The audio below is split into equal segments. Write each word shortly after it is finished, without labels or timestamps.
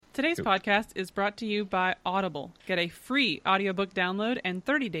Today's podcast is brought to you by Audible. Get a free audiobook download and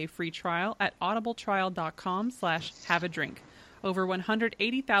 30-day free trial at audibletrial.com/haveadrink. Over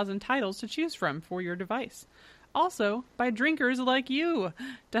 180,000 titles to choose from for your device. Also, by drinkers like you.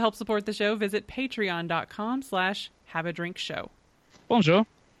 To help support the show, visit patreon.com/haveadrinkshow. Bonjour.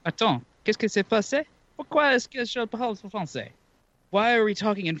 Attends, qu'est-ce que s'est passé? Pourquoi est-ce que je parle français? Why are we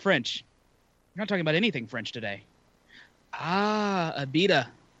talking in French? We're not talking about anything French today. Abita.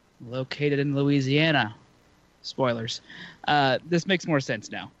 Located in Louisiana. Spoilers. This makes more sense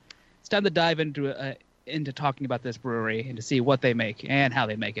now. It's time to dive into talking about this brewery and to see what they make and how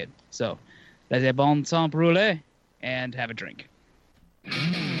they make it. So, les bon sang brûlé and have a drink.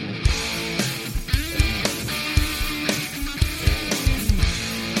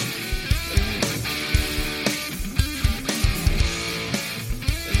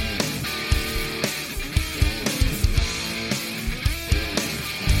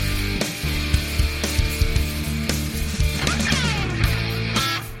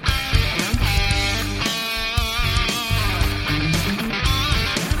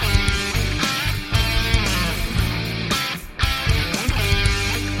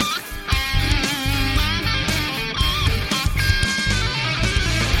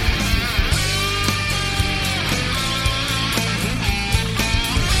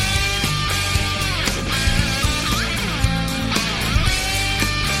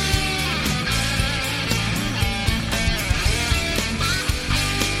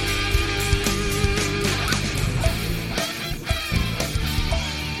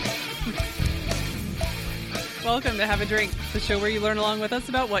 Welcome to Have a Drink, the show where you learn along with us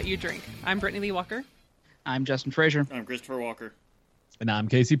about what you drink. I'm Brittany Lee Walker. I'm Justin Frazier. I'm Christopher Walker. And I'm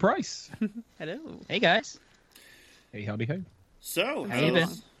Casey Price. Hello. Hey, guys. Hey, howdy, hey. So,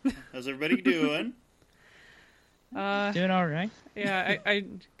 how's everybody doing? Doing all right. Yeah, I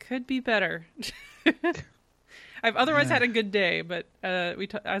could be better. I've otherwise had a good day, but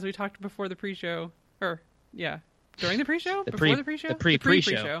as we talked before the pre-show, during the pre-show? Before the pre-show? The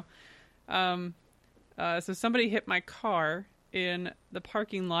pre-show. So somebody hit my car in the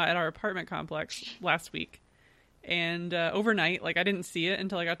parking lot at our apartment complex last week. And overnight, I didn't see it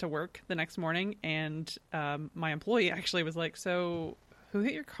until I got to work the next morning. And my employee actually was like, "So who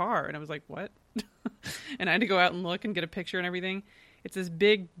hit your car?" And I was like, "What?" And I had to go out and look and get a picture and everything. It's this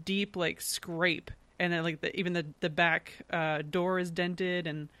big, deep, scrape. And then even the back door is dented.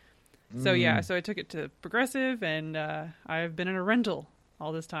 And so, so I took it to Progressive, and I've been in a rental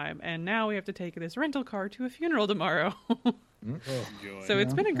all this time, and now we have to take this rental car to a funeral tomorrow. So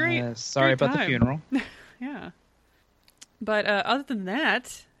it's been a great sorry great about the funeral. Yeah, but other than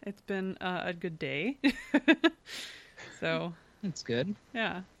that, it's been a good day. So that's good.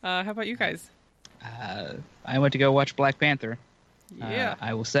 Yeah. How about you guys? I went to go watch Black Panther. Yeah.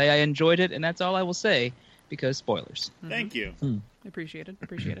 I will say I enjoyed it, and that's all I will say, because spoilers. Thank you. Appreciated.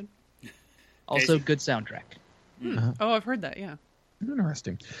 Also, good soundtrack. Oh, I've heard that. Yeah.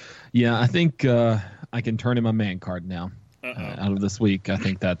 Interesting. Yeah, I think I can turn in my man card now. Out of this week, I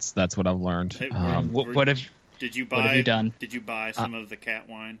think that's what I've learned. Hey, what have you done? Did you buy some of the cat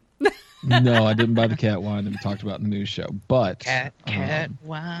wine? No, I didn't buy the cat wine that we talked about in the news show. But cat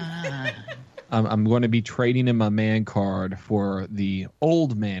wine. I'm going to be trading in my man card for the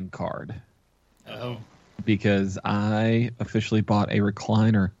old man card. Oh. Because I officially bought a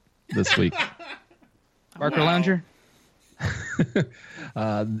recliner this week. Barker Lounger?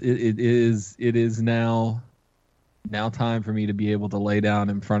 It is now time for me to be able to lay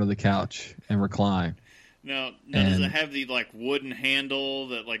down in front of the couch and recline. Now does it have the wooden handle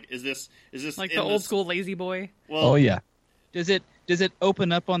that is this like the old school lazy boy? Well, oh yeah. Does it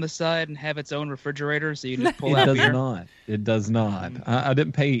open up on the side and have its own refrigerator so you just pull out beer? It does not. I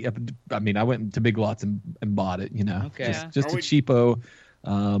didn't pay. I mean, I went to Big Lots and bought it. Okay. Just a cheapo,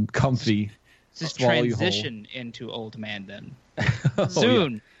 comfy. Just transition into old man then.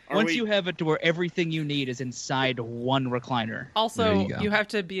 Soon. Yeah. Once you have it to where everything you need is inside one recliner. Also, you have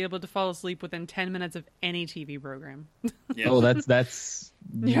to be able to fall asleep within 10 minutes of any TV program. Yeah. Oh, that's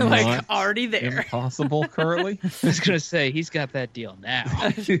you're already there. Impossible currently. I was going to say, he's got that deal now.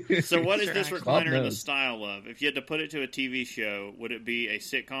 So what is this recliner in the style of? If you had to put it to a TV show, would it be a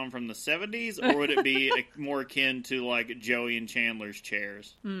sitcom from the 70s, or would it be more akin to Joey and Chandler's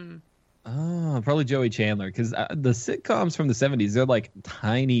chairs? Probably Joey Chandler, because the sitcoms from the 70s, they're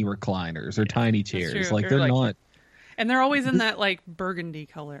tiny recliners or tiny chairs. They're not. And they're always in that burgundy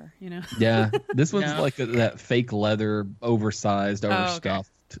color, Yeah, this one's that fake leather, oversized,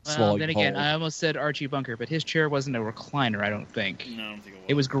 overstuffed swallow then whole. again, I almost said Archie Bunker, but his chair wasn't a recliner, I don't think. No, I don't think it was.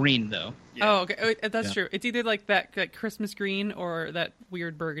 It was green, though. Yeah. Oh, okay. That's true. It's either like that Christmas green or that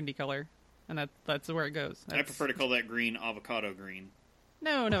weird burgundy color, and that's where it goes. I prefer to call that green avocado green.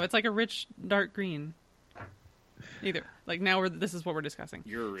 No, it's like a rich dark green. Either like now this is what we're discussing.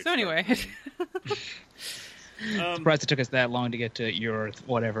 You're a rich. So anyway, Surprised it took us that long to get to your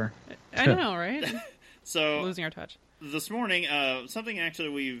whatever. I know, right? So Losing our touch. This morning, something actually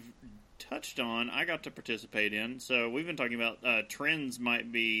we've touched on, I got to participate in. So we've been talking about trends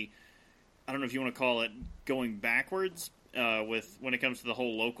might be, I don't know if you want to call it going backwards with when it comes to the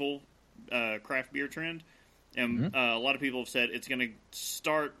whole local craft beer trend. And a lot of people have said it's going to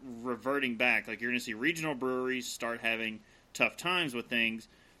start reverting back. Like, you're going to see regional breweries start having tough times with things,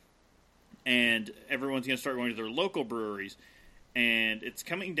 and everyone's going to start going to their local breweries. And it's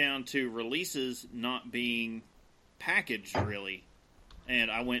coming down to releases not being packaged, really. And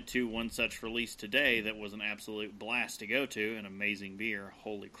I went to one such release today that was an absolute blast to go to, an amazing beer.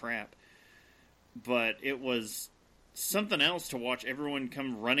 Holy crap. But it was something else to watch everyone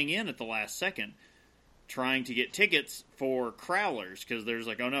come running in at the last second, trying to get tickets for crowlers, because there's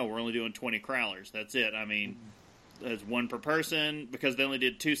like, oh no, we're only doing 20 crowlers. That's it. I mean, there's one per person, because they only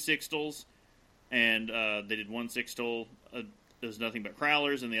did 2 sixtels, and they did 1 sixtel. There's nothing but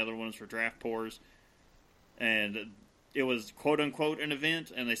crowlers, and the other one's for draft pours. And it was quote-unquote an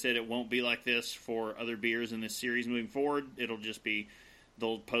event, and they said it won't be like this for other beers in this series moving forward. It'll just be,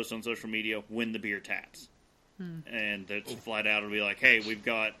 they'll post on social media when the beer taps. And that's flat out, it'll be like, hey, we've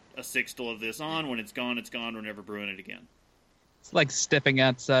got a sixtel of this on. When it's gone, we're never brewing it again. It's like stepping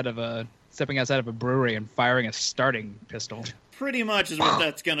outside of a brewery and firing a starting pistol. Pretty much is what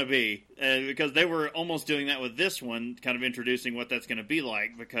that's going to be. Because they were almost doing that with this one, kind of introducing what that's going to be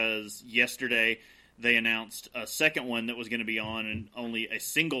like, because yesterday they announced a second one that was going to be on, and only a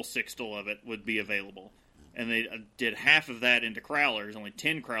single sixtel of it would be available. And they did half of that into crowlers. Only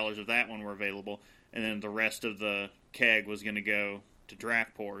 10 crowlers of that one were available. And then the rest of the keg was going to go to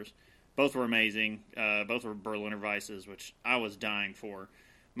draft pours. Both were amazing. Both were Berliner Weisses, which I was dying for.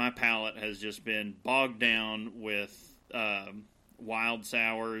 My palate has just been bogged down with wild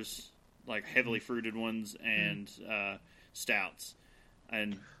sours, like heavily fruited ones, and stouts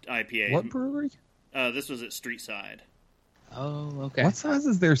and IPAs. What brewery? This was at Streetside. Oh, okay. What size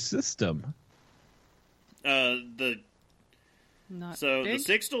is their system? Not So big? the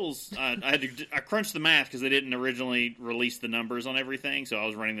sixtels, I crunched the math because they didn't originally release the numbers on everything, so I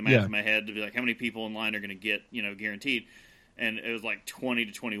was running the math in my head to be like, how many people in line are going to get, guaranteed, and it was like 20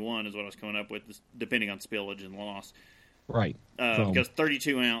 to 21 is what I was coming up with, depending on spillage and loss. Right. Because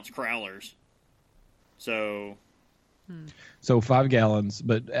 32-ounce crowlers. So 5 gallons,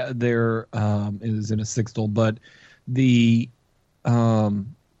 but there is in a sixtel. But the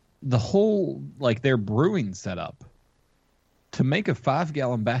whole, like, their brewing setup, to make a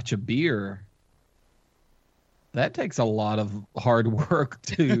 5-gallon batch of beer, that takes a lot of hard work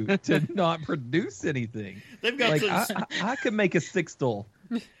to not produce anything. They've got like, I could make a sixtel.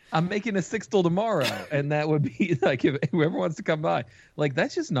 I'm making a sixtel tomorrow, and that would be like, if whoever wants to come by, like,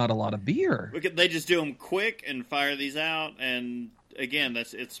 that's just not a lot of beer. They just do them quick and fire these out, and again,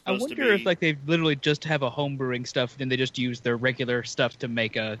 it's supposed to be. I wonder if like they literally just have a home brewing stuff, and they just use their regular stuff to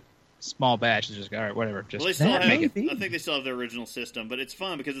make a small batch. It's just all right, whatever. Just they still have, make it. I think they still have their original system, but it's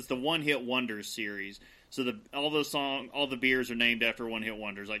fun because it's the One Hit Wonders series. So all the beers are named after One Hit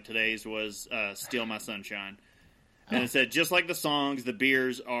Wonders. Like today's was "Steal My Sunshine," and it said just like the songs, the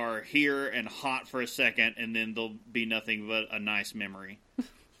beers are here and hot for a second, and then they'll be nothing but a nice memory.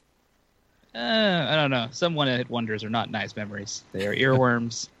 I don't know. Some One Hit Wonders are not nice memories. They are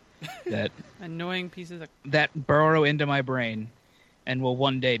earworms that annoying pieces that burrow into my brain and will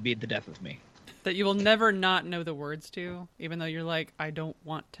one day be the death of me. that you will never not know the words to, even though you're like, I don't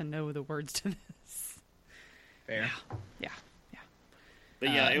want to know the words to this. Fair. Yeah.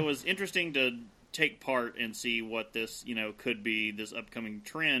 But yeah, it was interesting to take part and see what this, could be, this upcoming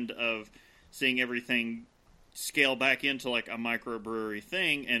trend of seeing everything scale back into like a microbrewery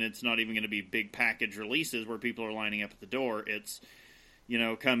thing, and it's not even going to be big package releases where people are lining up at the door. It's,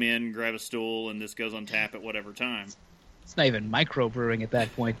 come in, grab a stool, and this goes on tap at whatever time. It's not even microbrewing at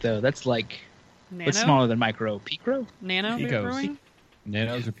that point, though. That's like Nano? what's smaller than micro? Picro? Nano Picos. brewing?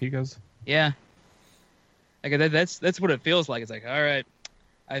 Nanos or picos? Yeah. Like that's what it feels like. It's like, all right,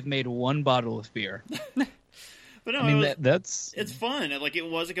 I've made one bottle of beer. But no, I mean, that's it's fun. Like, it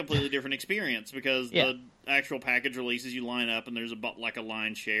was a completely different experience because the actual package releases, you line up and there's a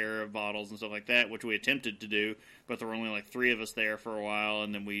line share of bottles and stuff like that, which we attempted to do, but there were only like 3 of us there for a while,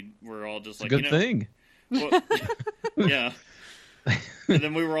 and then we were all just a like, good thing. Well, yeah. And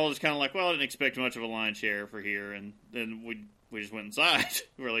then we were all just kind of like, well, I didn't expect much of a lion share for here. And then we just went inside.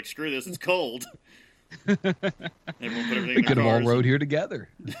 We were like, screw this, it's cold. Everyone put everything We in could their have all cars rode here together.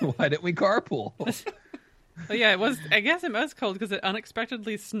 Why didn't we carpool? Well, yeah, it was. I guess it was cold because it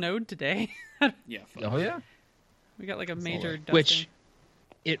unexpectedly snowed today. Yeah. Oh, yeah. We got like a major dusting. Which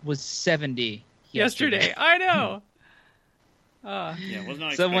it was 70 yesterday. I know. Yeah, it was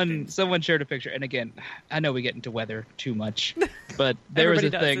not Someone shared a picture, and again, I know we get into weather too much, but there was a Everybody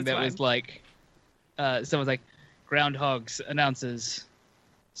does, thing it's that fine. was like, someone's like, Groundhogs announces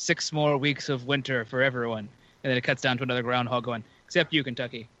 6 more weeks of winter for everyone, and then it cuts down to another groundhog going, except you,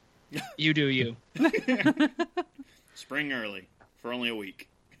 Kentucky. You do you. Spring early for only a week.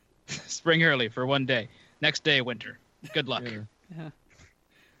 Spring early for one day. Next day, winter. Good luck. Yeah.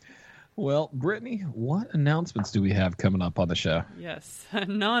 Well, Brittany, what announcements do we have coming up on the show? Yes,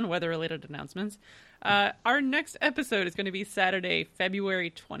 non-weather related announcements. Our next episode is going to be Saturday,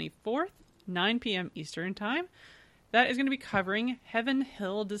 February 24th, 9 p.m. Eastern Time. That is going to be covering Heaven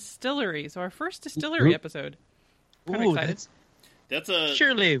Hill Distillery. So our first distillery episode. Kind of Ooh, excited. That's a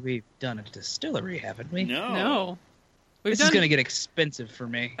surely we've done a distillery, haven't we? No. This is going to get expensive for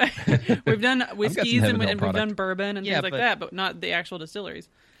me. We've done whiskeys Heaven and Hill we've done product. bourbon and Yeah, things like but- that, but not the actual distilleries.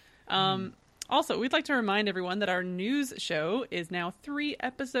 Also, we'd like to remind everyone that our news show is now 3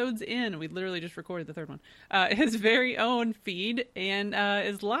 episodes in. We literally just recorded the 3rd one. His very own feed and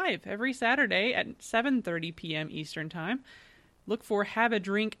is live every Saturday at 7:30 p.m. Eastern Time. Look for Have a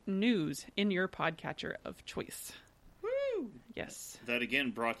Drink News in your podcatcher of choice. Woo! Yes. That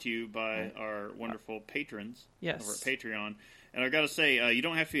again brought to you by our wonderful patrons Yes. over at Patreon. And I got to say, you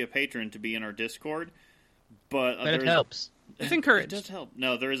don't have to be a patron to be in our Discord, but But it helps. It's encouraged. It does help.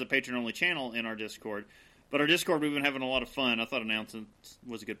 No, there is a patron-only channel in our Discord. But our Discord, we've been having a lot of fun. I thought announcements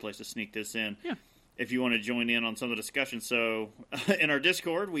was a good place to sneak this in. Yeah. If you want to join in on some of the discussion. So, in our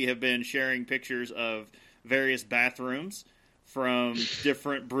Discord, we have been sharing pictures of various bathrooms from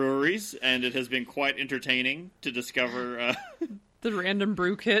different breweries, and it has been quite entertaining to discover... The random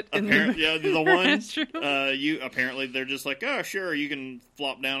brew kit in yeah, the ones restroom. apparently they're just like, oh sure, you can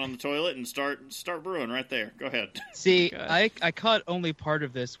flop down on the toilet and start brewing right there. Go ahead. See, God. I caught only part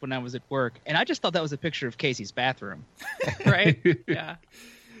of this when I was at work, and I just thought that was a picture of Casey's bathroom. Right? Yeah.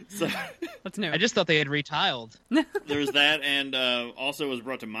 So Let's know. I just thought they had retiled. there's that, and also was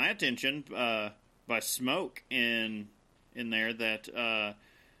brought to my attention by Smoke in there that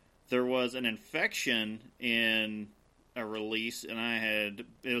there was an infection in a release, and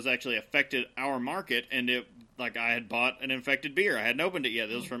it was actually affected our market, and I had bought an infected beer. I hadn't opened it yet.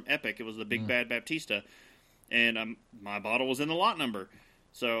 It was from Epic. It was the Big Bad Baptista, and my bottle was in the lot number.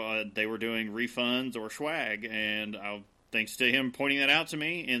 So they were doing refunds or swag, and thanks to him pointing that out to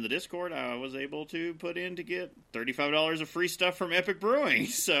me in the Discord, I was able to put in to get $35 of free stuff from Epic Brewing.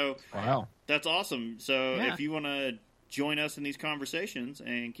 So Wow. that's awesome. So Yeah. if you want to join us in these conversations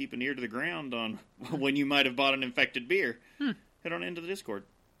and keep an ear to the ground on when you might have bought an infected beer, head on into the Discord.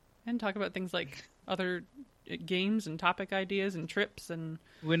 And talk about things like other games and topic ideas and trips and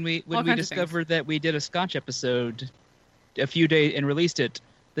When we All kinds of discovered that we did a Scotch episode a few days and released it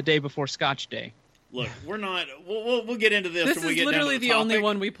the day before Scotch Day. Look, we're not. We'll get into this. this when we is get literally down to the only topic.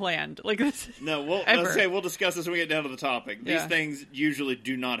 one we planned. Like this. No, ever. let's say we'll discuss this when we get down to the topic. These Yeah. things usually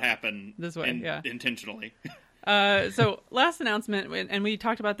do not happen This way, yeah. intentionally. So last announcement, and we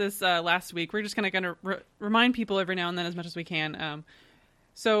talked about this last week. We're just going to remind people every now and then as much as we can.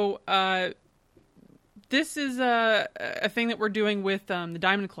 This is a thing that we're doing with the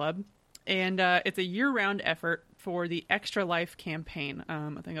Diamond Club, and it's a year-round effort for the Extra Life campaign.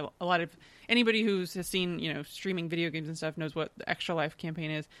 I think a lot of anybody has seen streaming video games and stuff knows what the Extra Life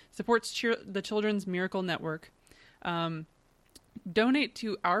campaign is. Supports the Children's Miracle Network. Donate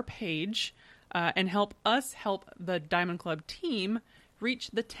to our page and help us help the Diamond Club team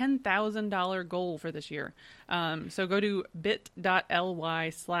reach the $10,000 goal for this year. So go to bit.ly/HAD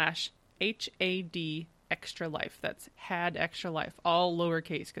Extra Life. That's had Extra Life, all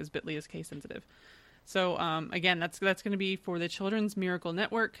lowercase because Bitly is case sensitive. So again, that's going to be for the Children's Miracle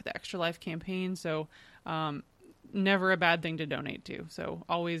Network, the Extra Life campaign. So never a bad thing to donate to. So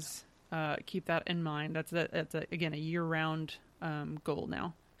always keep that in mind. That's again a year-round goal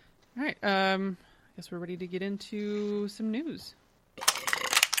now. All right, I guess we're ready to get into some news.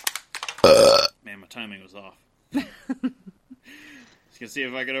 Man, my timing was off. Just gonna see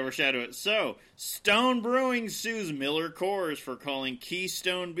if I could overshadow it. So, Stone Brewing sues Miller Coors for calling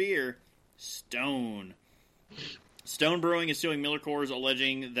Keystone beer Stone. Stone Brewing is suing Miller Coors,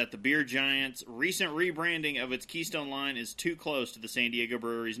 alleging that the beer giant's recent rebranding of its Keystone line is too close to the San Diego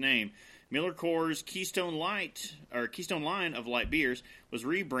brewery's name. Miller Coors' Keystone line of light beers was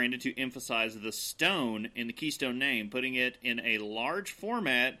rebranded to emphasize the Stone in the Keystone name, putting it in a large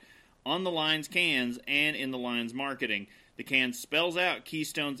format on the line's cans and in the line's marketing. The can spells out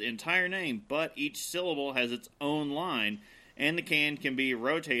Keystone's entire name, but each syllable has its own line, and the can can be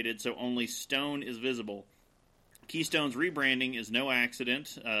rotated so only Stone is visible. Keystone's rebranding is no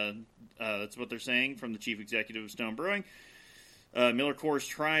accident. That's what they're saying from the chief executive of Stone Brewing. Miller Coors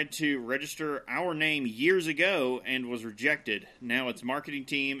tried to register our name years ago and was rejected. Now its marketing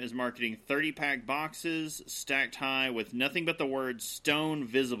team is marketing 30-pack boxes stacked high with nothing but the word Stone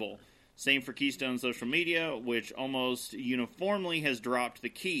visible. Same for Keystone's social media, which almost uniformly has dropped the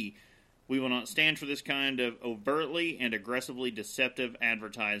key. We will not stand for this kind of overtly and aggressively deceptive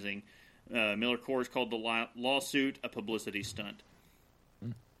advertising. Miller Coors called the lawsuit a publicity stunt.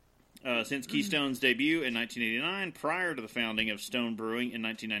 Since Keystone's debut in 1989, prior to the founding of Stone Brewing in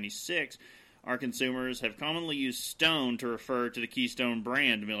 1996, our consumers have commonly used Stone to refer to the Keystone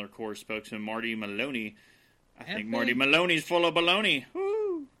brand, Miller Coors spokesman Marty Maloney. I think Marty Maloney's full of baloney.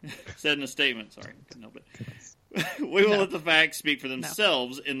 Woo! Said in a statement. Sorry, couldn't help it. We will let the facts speak for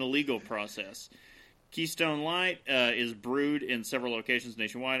themselves in the legal process. Keystone Light is brewed in several locations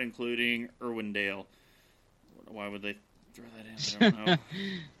nationwide, including Irwindale. Why would they throw that in?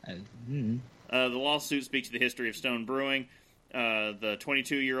 I don't know. The lawsuit speaks to the history of Stone Brewing. The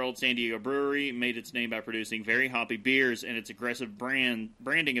 22-year-old San Diego brewery made its name by producing very hoppy beers, and its aggressive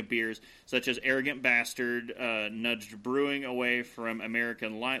branding of beers, such as Arrogant Bastard, nudged brewing away from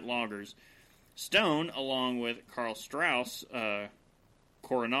American light lagers. Stone, along with Carl Strauss,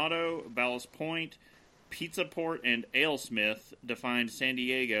 Coronado, Ballast Point, Pizza Port, and AleSmith, defined San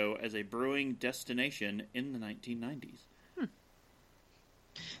Diego as a brewing destination in the 1990s.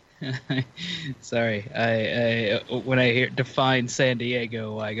 Sorry, I when I hear define San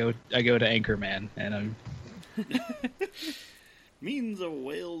Diego, I go to Anchorman, and I'm means a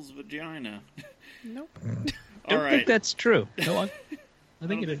whale's vagina. Nope. All don't right. think that's true. No, I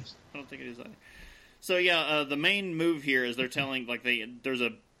think it is. I don't think it is either. So yeah, the main move here is they're telling there's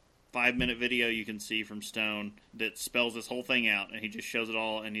a 5-minute video you can see from Stone that spells this whole thing out, and he just shows it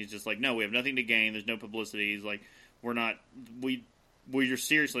all, and he's just like, no, we have nothing to gain. There's no publicity. He's like, we're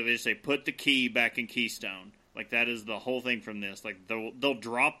seriously. They just say put the key back in Keystone. Like that is the whole thing from this. Like they'll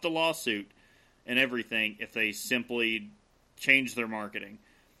drop the lawsuit and everything if they simply change their marketing.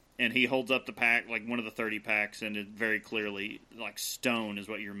 And he holds up the pack, like one of the 30 packs, and it very clearly, like, Stone is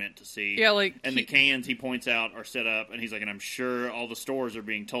what you're meant to see. Yeah, like... And the cans, he points out, are set up, and he's like, and I'm sure all the stores are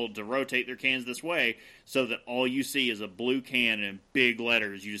being told to rotate their cans this way so that all you see is a blue can and in big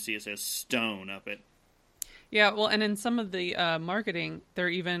letters. You just see it says Stone up it. Yeah, well, and in some of the marketing, they're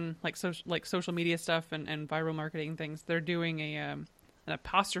even, like social media stuff and viral marketing things, they're doing an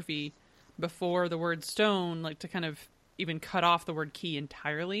apostrophe before the word Stone, like, to kind of even cut off the word key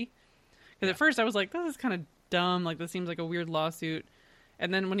entirely. Because at first I was like, this is kind of dumb, like this seems like a weird lawsuit.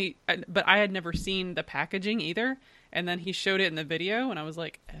 And then but I had never seen the packaging either, and then he showed it in the video and I was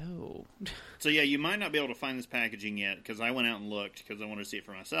like, oh. So yeah, you might not be able to find this packaging yet, because I went out and looked because I wanted to see it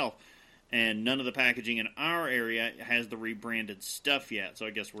for myself, and none of the packaging in our area has the rebranded stuff yet, so I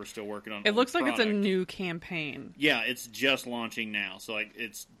guess we're still working on it. It looks like it's a new campaign. Yeah, it's just launching now, so like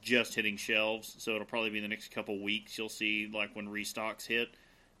it's just hitting shelves, so it'll probably be the next couple weeks you'll see, like, when restocks hit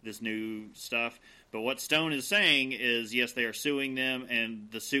this new stuff. But what Stone is saying is, yes, they are suing them, and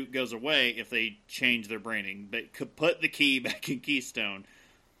the suit goes away if they change their branding, but could put the key back in Keystone.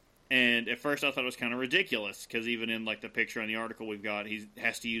 And at first I thought it was kind of ridiculous, because even in like the picture on the article we've got, he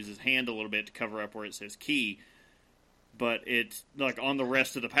has to use his hand a little bit to cover up where it says key. But it's like on the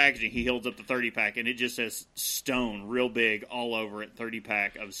rest of the packaging, he holds up the 30-pack, and it just says Stone real big all over it,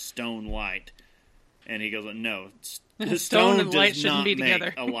 30-pack of Stone Light. And he goes, no, Stone and light does shouldn't not be make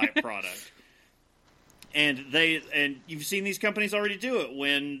together. a light product. And you've seen these companies already do it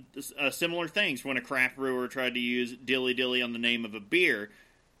when similar things. When a craft brewer tried to use Dilly Dilly on the name of a beer,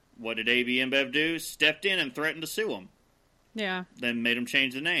 what did AB InBev do? Stepped in and threatened to sue them. Yeah. Then made them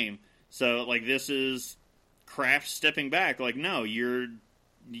change the name. So, like, this is craft stepping back. Like, no, you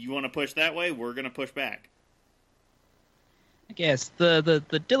want to push that way? We're going to push back. I guess the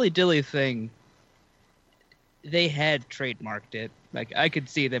Dilly Dilly thing, they had trademarked it. Like, I could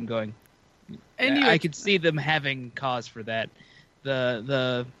see them going. And I could see them having cause for that.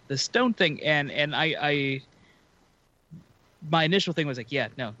 The Stone thing, and I my initial thing was like, yeah,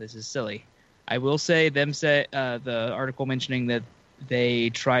 no, this is silly. I will say the article mentioning that they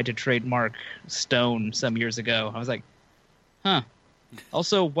tried to trademark Stone some years ago. I was like, huh.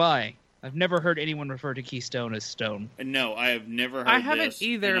 Also, why? I've never heard anyone refer to Keystone as Stone. No, I have never heard I haven't this,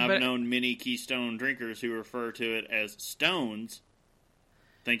 either, and I've but known many Keystone drinkers who refer to it as Stones,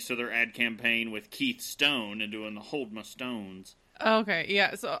 thanks to their ad campaign with Keith Stone and doing the Hold My Stones. Okay,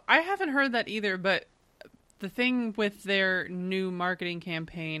 yeah. So I haven't heard that either, but the thing with their new marketing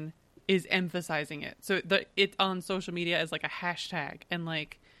campaign is emphasizing it. So it on social media as like a hashtag, and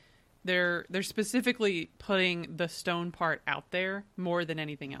like they're specifically putting the Stone part out there more than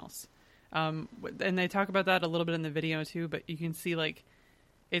anything else. And they talk about that a little bit in the video too, but you can see like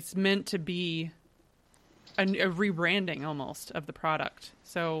it's meant to be a rebranding almost of the product.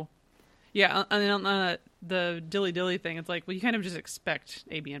 So yeah, and on the Dilly Dilly thing, it's like, well, you kind of just expect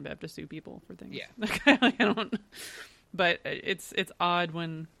AB InBev to sue people for things. Yeah. I don't. But it's odd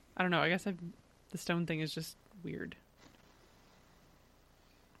when, I don't know. I guess the Stone thing is just weird.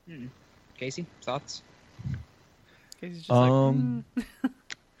 Casey, thoughts? Casey's just like,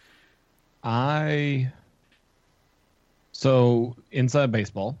 So inside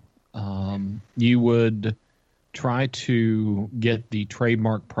baseball, you would try to get the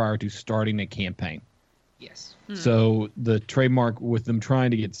trademark prior to starting a campaign. Yes. So the trademark, with them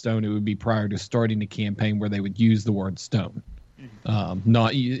trying to get Stone, it would be prior to starting a campaign where they would use the word Stone.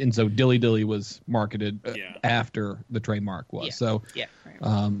 And so Dilly Dilly was marketed after the trademark was. Yeah. So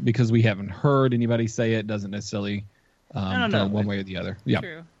Yeah. because we haven't heard anybody say it, doesn't necessarily tell one way or the other. Yeah.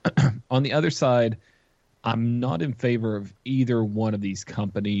 True. On the other side, I'm not in favor of either one of these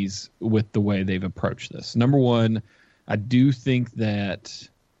companies with the way they've approached this. Number one, I do think that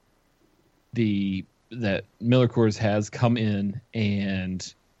that Miller Coors has come in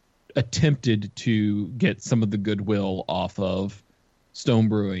and attempted to get some of the goodwill off of Stone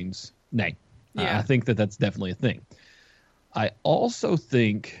Brewing's name. Yeah. I think that that's definitely a thing. I also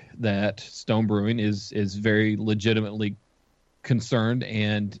think that Stone Brewing is very legitimately concerned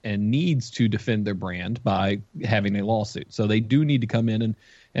and needs to defend their brand by having a lawsuit. So they do need to come in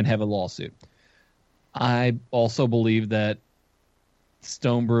and have a lawsuit. I also believe that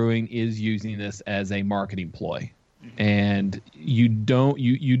Stone Brewing is using this as a marketing ploy. And you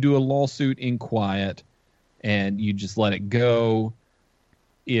do a lawsuit in quiet and you just let it go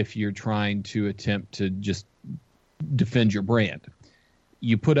if you're trying to attempt to just defend your brand.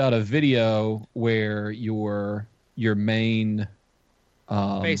 You put out a video where your main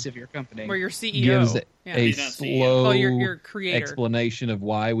Face of your company. Where your CEO gives a He's not CEO. slow your creator explanation of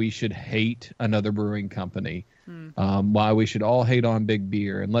why we should hate another brewing company, why we should all hate on big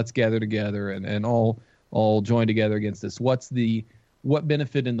beer, and let's gather together and all join together against this. What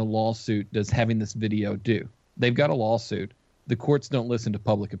benefit in the lawsuit does having this video do? They've got a lawsuit. The courts don't listen to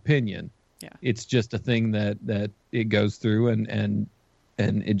public opinion. Yeah. It's just a thing that it goes through and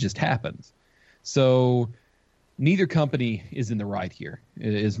it just happens. So neither company is in the right here,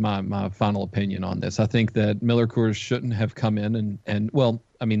 is my final opinion on this. I think that Miller Coors shouldn't have come in and well,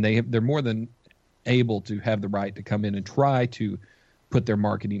 I mean, they're more than able to have the right to come in and try to put their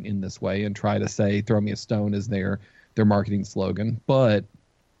marketing in this way and try to say, throw me a stone as their marketing slogan. But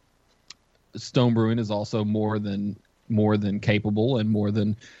Stone Brewing is also more than capable and more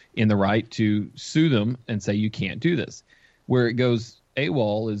than in the right to sue them and say, you can't do this. Where it goes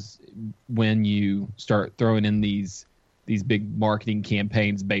AWOL is when you start throwing in these big marketing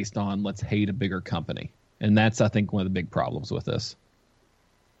campaigns based on let's hate a bigger company. And that's, I think, one of the big problems with this.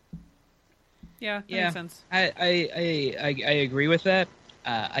 Yeah, that makes sense. I agree with that.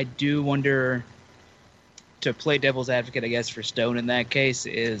 I do wonder, to play devil's advocate, I guess, for Stone in that case,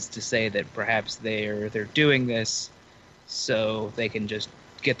 is to say that perhaps they're doing this so they can just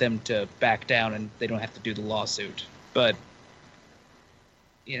get them to back down and they don't have to do the lawsuit. But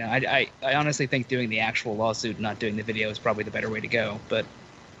you know, I honestly think doing the actual lawsuit and not doing the video is probably the better way to go. But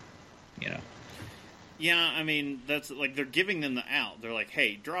you know. Yeah, I mean, that's like they're giving them the out. They're like,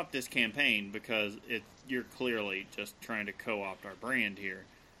 hey, drop this campaign because you're clearly just trying to co-opt our brand here.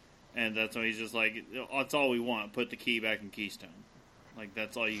 And that's why he's just like, that's all we want. Put the key back in Keystone. Like,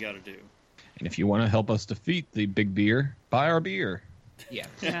 that's all you got to do. And if you want to help us defeat the big beer, buy our beer. Yeah,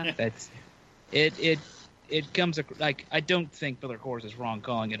 Yeah. that's it. It comes like, I don't think Miller Coors is wrong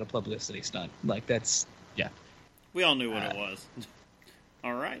calling it a publicity stunt. Like, that's We all knew what it was.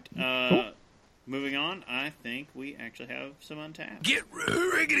 All right. Cool. Moving on, I think we actually have some Untapped. Get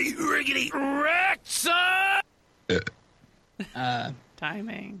riggedy wrecked, son!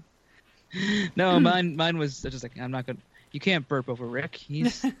 Timing. No, mine was just like, I'm not gonna. You can't burp over Rick.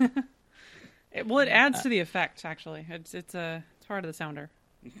 He's Well, it adds to the effect. Actually, it's part of the sounder.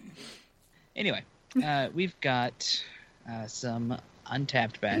 anyway. We've got some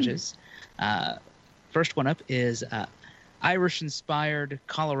untapped badges. First one up is Irish-inspired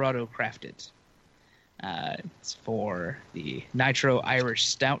Colorado Crafted. It's for the Nitro Irish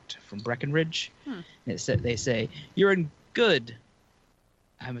Stout from Breckenridge. They say, "You're in good."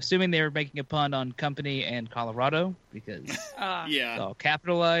 I'm assuming they were making a pun on company and Colorado because it's all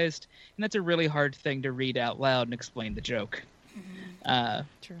capitalized. And that's a really hard thing to read out loud and explain the joke.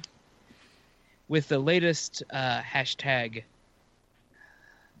 True. With the latest hashtag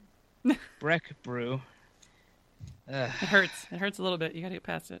Breck Brew. It hurts. It hurts a little bit. You got to get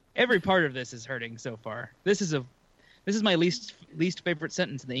past it. Every part of this is hurting so far. This is my least favorite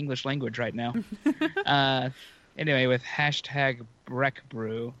sentence in the English language right now. Anyway, with hashtag Breck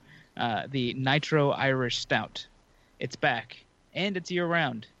Brew, the Nitro Irish Stout, it's back and it's year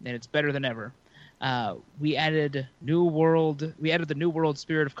round and it's better than ever. We added the New World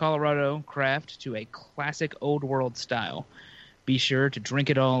Spirit of Colorado craft to a classic Old World style. Be sure to drink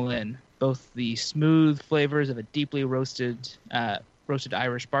it all in. Both the smooth flavors of a deeply roasted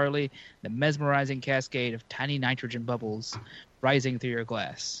Irish barley, the mesmerizing cascade of tiny nitrogen bubbles rising through your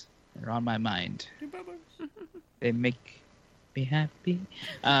glass. They're on my mind. They make me happy.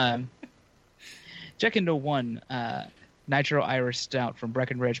 Check into one Nitro Irish Stout from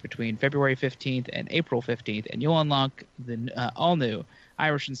Breckenridge between February 15th and April 15th, and you'll unlock the all-new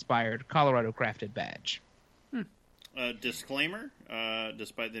Irish-inspired Colorado Crafted badge. Disclaimer,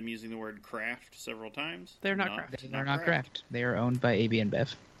 despite them using the word craft several times, they're not craft. They're not craft. They are owned by AB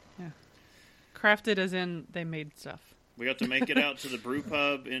InBev. Yeah. Crafted as in they made stuff. We got to make it out to the brew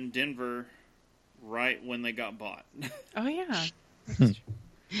pub in Denver right when they got bought. Oh, yeah.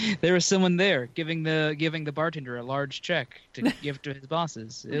 There was someone there giving the bartender a large check to give to his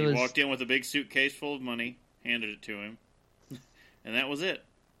bosses. He walked in with a big suitcase full of money, handed it to him, and that was it.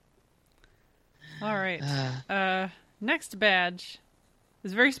 All right. Next badge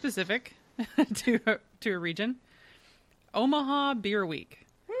is very specific to a region. Omaha Beer Week.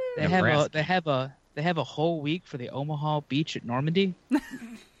 They have a whole week for the Omaha Beach at Normandy.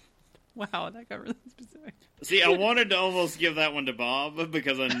 Wow, that got really specific. See, I wanted to almost give that one to Bob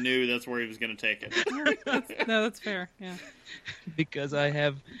because I knew that's where he was going to take it. That's fair. Yeah. Because I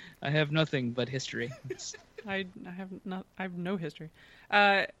have nothing but history. I have no history.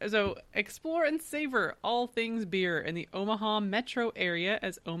 So explore and savor all things beer in the Omaha metro area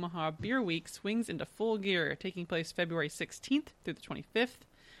as Omaha Beer Week swings into full gear, taking place February 16th through the 25th.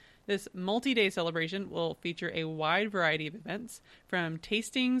 This multi-day celebration will feature a wide variety of events, from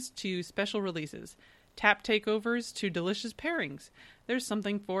tastings to special releases, tap takeovers to delicious pairings. There's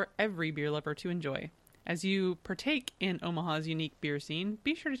something for every beer lover to enjoy. As you partake in Omaha's unique beer scene,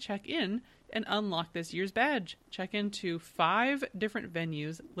 be sure to check in and unlock this year's badge. Check into 5 different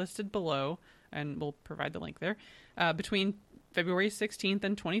venues listed below, and we'll provide the link there, between February 16th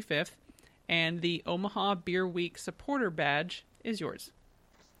and 25th, and the Omaha Beer Week supporter badge is yours.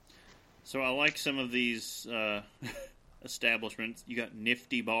 So I like some of these establishments. You got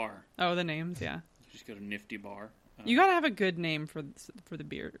Nifty Bar. Oh, the names, yeah. Just go to Nifty Bar. You gotta have a good name for the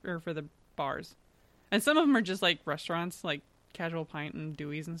beer or for the bars, and some of them are just like restaurants, like Casual Pint and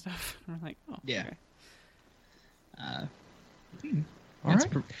Dewey's and stuff. We're like, oh, yeah. Okay. All right.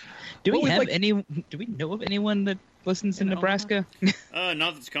 Do we know of anyone that listens in Nebraska?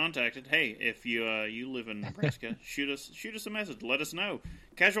 Not that's contacted. Hey, if you live in Nebraska, shoot us a message. Let us know.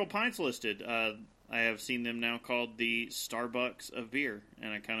 Casual Pints listed. I have seen them now called the Starbucks of beer,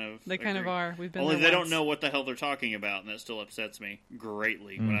 and they kind of are. We've been only there they once. don't know what the hell they're talking about, and that still upsets me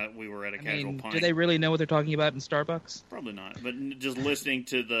greatly. When we were at a Casual Pint. Do they really know what they're talking about in Starbucks? Probably not. But just listening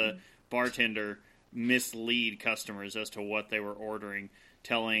to the bartender mislead customers as to what they were ordering,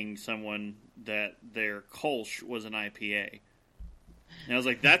 telling someone that their Kolsch was an IPA. And I was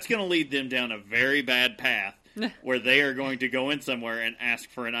like, that's going to lead them down a very bad path where they are going to go in somewhere and ask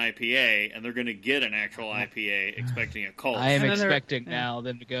for an IPA, and they're going to get an actual IPA expecting a Kolsch. I am expecting now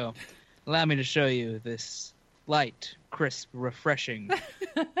them to go, allow me to show you this light, crisp, refreshing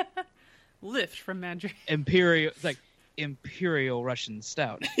lift from Madrid. Imperial Russian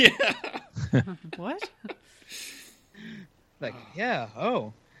stout. Yeah. What?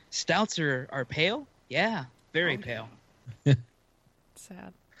 Stouts are pale? Yeah, very pale.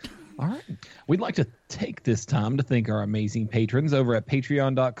 Sad. All right. We'd like to take this time to thank our amazing patrons over at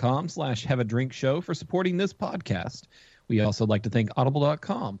patreon.com/haveadrinkshow for supporting this podcast. We also like to thank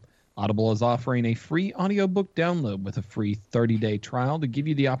audible.com. Audible is offering a free audiobook download with a free 30-day trial to give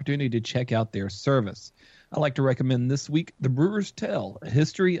you the opportunity to check out their service. I'd like to recommend this week The Brewer's Tale, A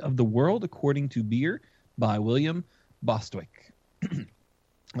History of the World According to Beer by William Bostwick.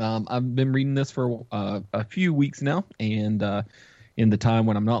 I've been reading this for a few weeks now, and in the time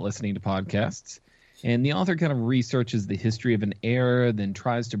when I'm not listening to podcasts. And the author kind of researches the history of an era, then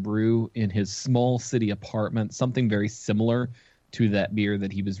tries to brew in his small city apartment something very similar to that beer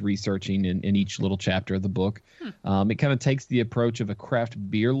that he was researching in each little chapter of the book. It kind of takes the approach of a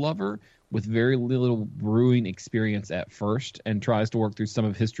craft beer lover with very little brewing experience at first and tries to work through some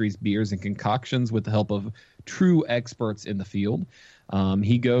of history's beers and concoctions with the help of true experts in the field.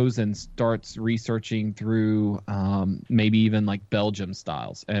 He goes and starts researching through maybe even like Belgium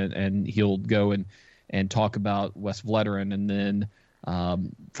styles, and he'll go and talk about West Vleteren, and then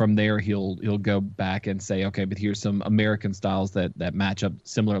from there he'll go back and say, okay, but here's some American styles that match up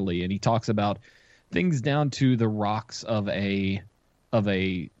similarly, and he talks about things down to the rocks of a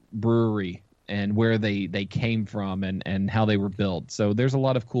brewery and where they came from and how they were built. So there's a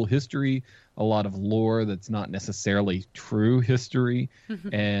lot of cool history, a lot of lore that's not necessarily true history,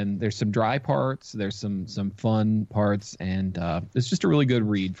 and there's some dry parts, there's some fun parts, and it's just a really good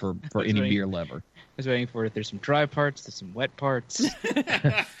read for any beer lover. I was waiting for it. There's some dry parts, there's some wet parts.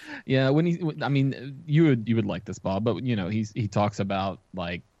 Yeah, you would like this, Bob, but he talks about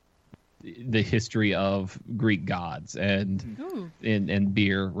like the history of Greek gods and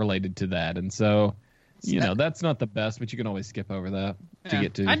beer related to that, and so that's not the best, but you can always skip over that to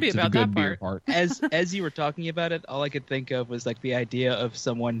get to, I'd be to about the good that beer part. As you were talking about it, all I could think of was like the idea of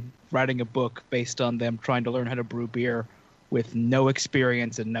someone writing a book based on them trying to learn how to brew beer with no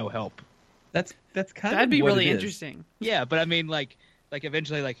experience and no help. That's kind That'd of be what really it is. interesting. Yeah, but I mean, like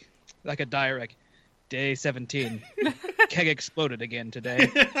eventually, like a diary, like day 17, keg exploded again today.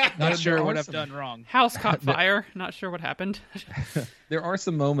 Not sure what I've done wrong. House caught fire. Not sure what happened. There are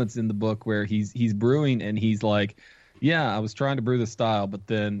some moments in the book where he's brewing and he's like, yeah, I was trying to brew the style, but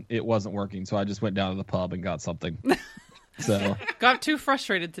then it wasn't working, so I just went down to the pub and got something. So Got too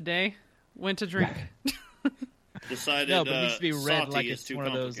frustrated today. Went to drink. Decided No, but it needs to be read salty like is it's too one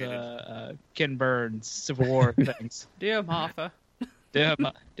of those complicated. Ken Burns Civil War things. Dear Martha.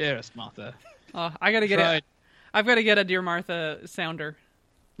 Dearest Martha. I gotta get Tried. it. I've got to get a Dear Martha sounder,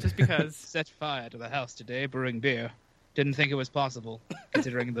 just because. Set fire to the house today brewing beer. Didn't think it was possible,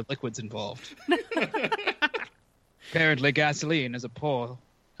 considering the liquids involved. Apparently, gasoline is a poor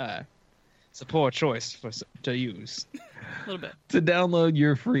choice to use. A little bit. to download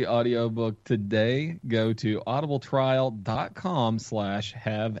your free audiobook today, go to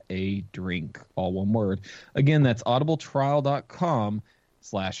audibletrial.com/have-a-drink. All one word. Again, that's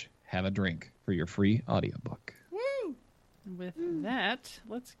audibletrial.com/have-a-drink for your free audiobook. Woo! With that,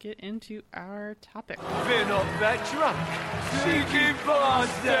 let's get into our topic. We're not that drunk. Cheeky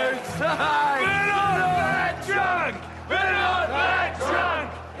bastards! We're not that drunk! We're not that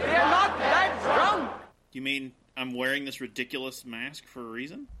drunk! We're not that drunk! You mean I'm wearing this ridiculous mask for a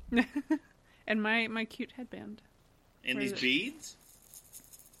reason? And my cute headband. And Where these is it? beads?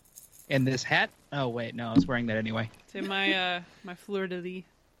 And this hat? Oh, wait, no, I was wearing that anyway. To my fleur de lis.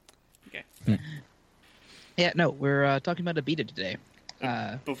 Okay. Yeah, no, we're talking about Abita today.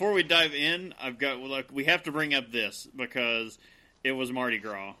 Before we dive in, we have to bring up this because it was Mardi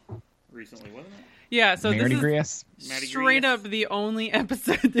Gras recently, wasn't it? Yeah, so Mardi this Gras. is Mardi straight Gras. up the only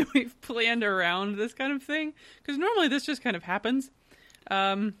episode that we've planned around this kind of thing. Because normally this just kind of happens.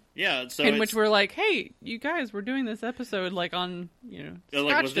 Yeah, so in which we're like, hey, you guys, we're doing this episode like on, Scotch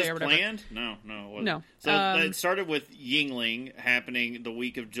like, was Day this or whatever. planned? No, it wasn't. No. So it started with Yingling happening the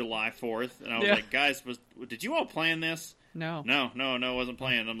week of July 4th, and I was Yeah. like, guys, did you all plan this? No. No, it wasn't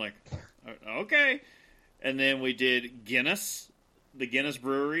planned. I'm like, okay. And then we did the Guinness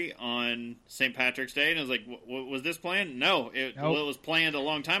Brewery on St. Patrick's Day, and I was like, was this planned? No. It was planned a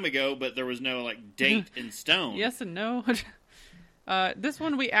long time ago, but there was no date in stone. Yes and no. This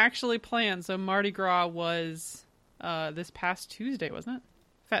one we actually planned. So Mardi Gras was this past Tuesday, wasn't it?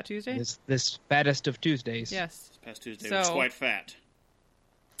 Fat Tuesday? This fattest of Tuesdays. Yes. This past Tuesday So- was quite fat.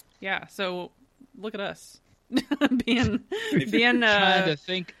 Yeah, so look at us. being Trying to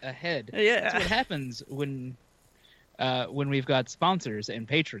think ahead. Yeah. That's what happens when we've got sponsors and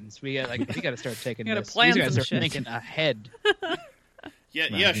patrons. We got to start taking Gotta this. plan We gotta some start shit. thinking ahead.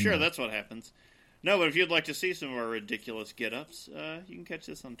 Yeah, sure, that's what happens. No, but if you'd like to see some of our ridiculous get-ups, you can catch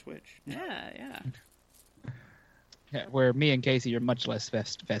this on Twitch. yeah. Yeah, where me and Casey are much less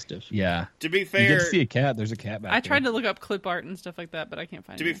festive. Yeah. To be You get fair, to see a cat. There's a cat back I there. tried to look up clip art and stuff like that, but I can't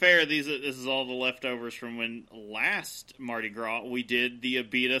find to it. be fair, this is all the leftovers from when last Mardi Gras we did the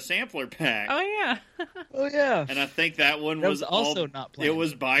Abita sampler pack. Oh yeah. Oh yeah. And I think that one That was was also all, not planned. It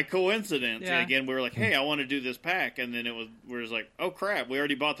was by coincidence. Yeah. And again, we were like, "Hey, I want to do this pack," and then we were just like, "Oh crap, we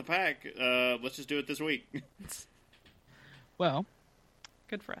already bought the pack. Let's just do it this week." Well,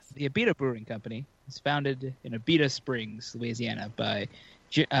 Good for us. The Abita Brewing Company was founded in Abita Springs, Louisiana, by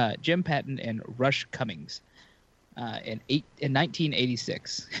Jim Patton and Rush Cummings in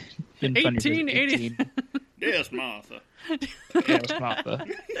 1986. Been funny for 1880. Yes, Martha. Yes, Martha.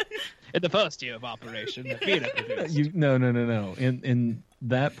 In the first year of operation, Abita produced. No. In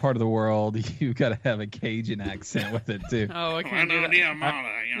that part of the world, you've got to have a Cajun accent with it too. Oh, I can't do that. Yeah, Martha,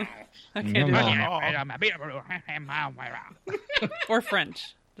 you know. I can't do that. Or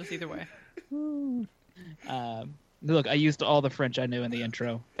French. Just either way. Look, I used all the French I knew in the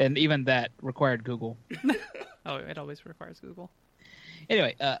intro, and even that required Google. Oh, it always requires Google.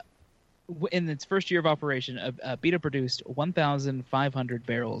 Anyway, in its first year of operation, Abita produced 1,500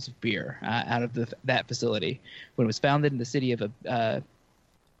 barrels of beer out of that facility. When it was founded in the city of Abita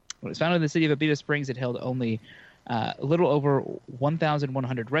Springs, it held only a little over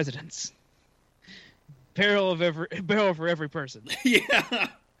 1,100 residents. Barrel for every person. Yeah.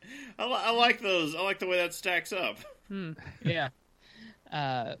 I like those. I like the way that stacks up. Yeah.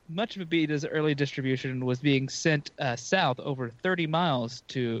 Much of Abita's early distribution was being sent south over 30 miles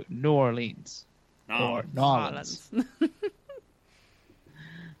to New Orleans. Or New Orleans.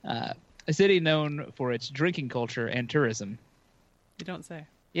 A city known for its drinking culture and tourism. You don't say.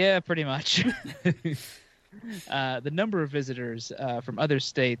 Yeah, pretty much. The number of visitors from other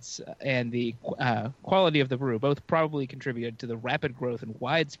states and the quality of the brew both probably contributed to the rapid growth and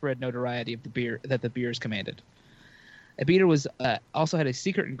widespread notoriety of the beers commanded. Abita also had a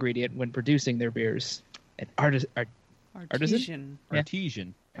secret ingredient when producing their beers: an artesian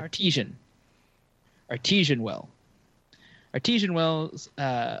well. Artesian wells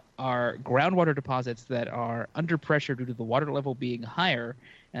are groundwater deposits that are under pressure due to the water level being higher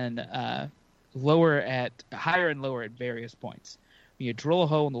and higher and lower at various points. When you drill a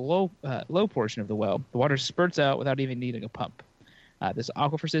hole in the low portion of the well, the water spurts out without even needing a pump. This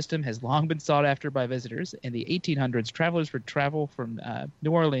aquifer system has long been sought after by visitors. In the 1800s, travelers would travel from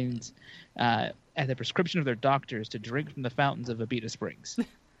New Orleans at the prescription of their doctors to drink from the fountains of Abita Springs.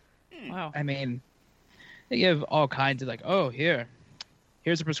 Wow. I mean, they give all kinds of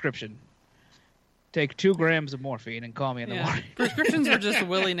here's a prescription. Take 2 grams of morphine and call me in the morning. Prescriptions were just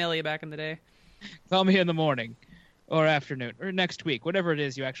willy-nilly back in the day. Call me in the morning or afternoon or next week, whatever it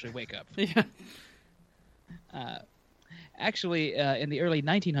is you actually wake up. Yeah. Actually, in the early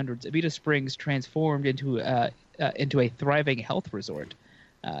 1900s, Abita Springs transformed into a thriving health resort.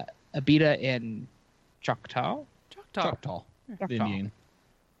 Abita in Choctaw? Choctaw. The Indian.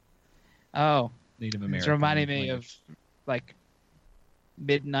 Oh. Native American. It's reminding me of,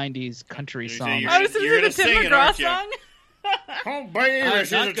 mid-90s country song. I was going to sing the Tim McGraw song. Oh, baby,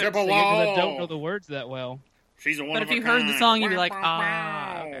 she's a Chippewa. I don't know the words that well. She's a one But of if you a heard kind. the song, you'd be like,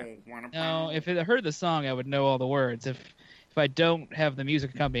 ah. Okay. No, if I heard the song, I would know all the words. If I don't have the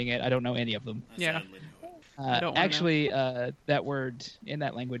music accompanying it, I don't know any of them. Yeah. Actually, that word in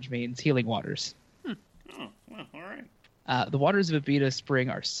that language means healing waters. Oh, well, all right. The waters of Abita Spring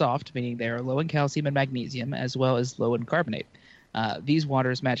are soft, meaning they are low in calcium and magnesium, as well as low in carbonate. These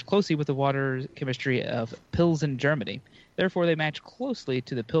waters match closely with the water chemistry of Pilsen, Germany. Therefore, they match closely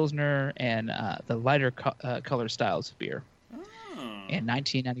to the Pilsner and the lighter color styles of beer. Oh. In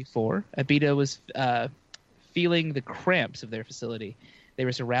 1994, Abita was feeling the cramps of their facility. They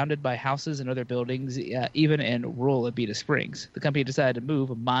were surrounded by houses and other buildings, even in rural Abita Springs. The company decided to move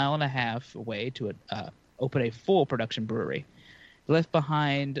 1.5 miles away to open a full production brewery. They left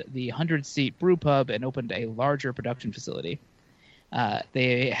behind the 100-seat brew pub and opened a larger production facility.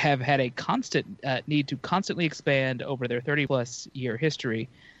 They have had a constant need to constantly expand over their 30-plus year history.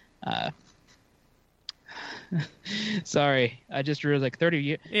 Sorry, I just realized 30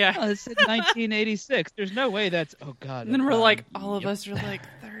 years. Yeah. Oh, it's 1986. There's no way that's. Oh God. And then we're all of us are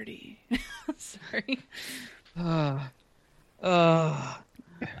 30. Sorry. Yeah.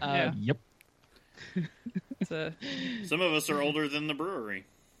 Yep. Some of us are older than the brewery.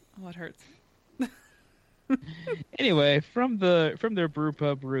 Oh, it hurts. Anyway, from their brew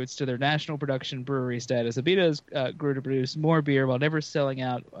pub roots to their national production brewery status, Abita's grew to produce more beer while never selling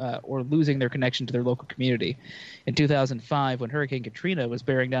out or losing their connection to their local community. In 2005, when Hurricane Katrina was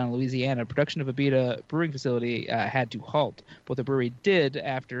bearing down Louisiana, production of Abita brewing facility had to halt. What the brewery did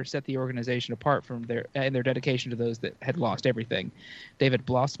after set the organization apart from their dedication to those that had lost everything. David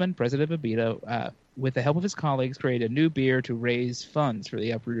Blossman, president of Abita, with the help of his colleagues, created a new beer to raise funds for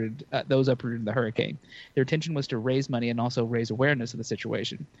the those uprooted in the hurricane. Their intention was to raise money and also raise awareness of the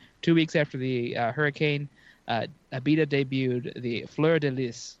situation. 2 weeks after the hurricane, Abita debuted the Fleur de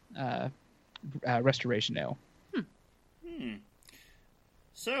Lis restoration ale.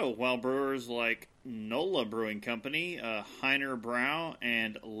 So, while brewers like NOLA Brewing Company, Heiner Brau,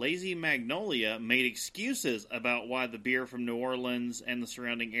 and Lazy Magnolia made excuses about why the beer from New Orleans and the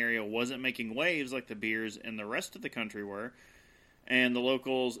surrounding area wasn't making waves like the beers in the rest of the country were, and the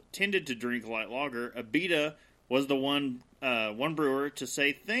locals tended to drink light lager. Abita was the one brewer to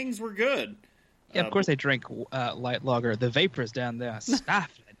say things were good. Yeah, of course they drink light lager. The vapors down there are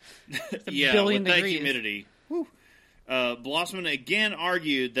stifling. Yeah, billion with that degrees. humidity. Whew. Blossman again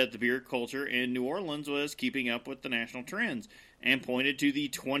argued that the beer culture in New Orleans was keeping up with the national trends and pointed to the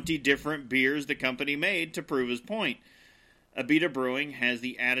 20 different beers the company made to prove his point. Abita Brewing has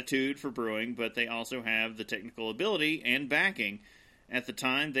the attitude for brewing, but they also have the technical ability and backing. At the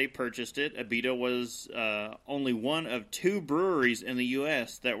time they purchased it, Abita was only one of 2 breweries in the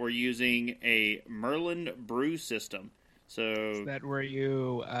U.S. that were using a Merlin brew system. So Is that where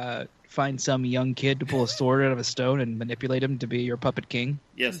you find some young kid to pull a sword out of a stone and manipulate him to be your puppet king?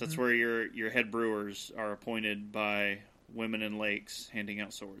 yes, that's where your head brewers are appointed by women in lakes handing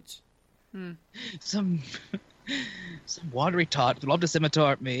out swords. Some watery tot would love to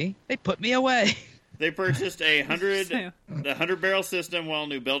scimitar at me. They put me away. They purchased a 100 barrel system, while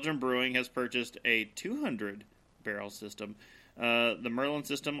New Belgium Brewing has purchased a 200 barrel system. The Merlin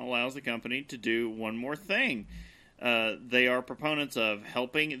system allows the company to do one more thing. They are proponents of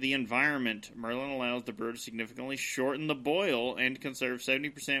helping the environment. Merlin allows the brewer to significantly shorten the boil and conserve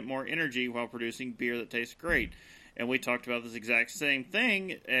 70% more energy while producing beer that tastes great. And we talked about this exact same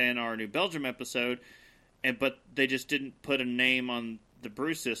thing in our New Belgium episode, but they just didn't put a name on the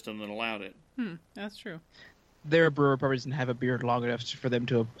brew system that allowed it. That's true. Their brewer probably doesn't have a beard long enough for them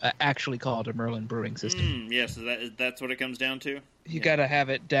to actually call it a Merlin brewing system. Yes, that's what it comes down to? You gotta have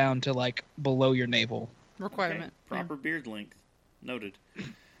it down to like below your navel. Requirement. Okay. Proper beard length. Noted.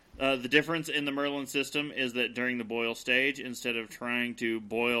 The difference in the Merlin system is that during the boil stage, instead of trying to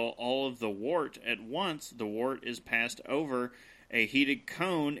boil all of the wort at once, the wort is passed over a heated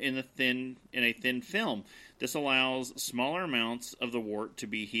cone in a thin film. This allows smaller amounts of the wort to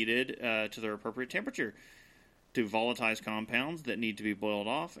be heated to their appropriate temperature to volatilize compounds that need to be boiled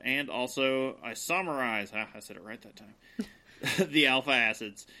off, and also isomerize, I said it right that time, the alpha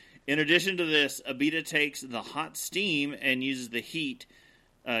acids. In addition to this, Abita takes the hot steam and uses the heat,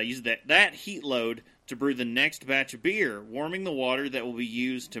 that heat load to brew the next batch of beer, warming the water that will be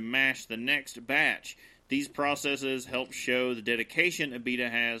used to mash the next batch. These processes help show the dedication Abita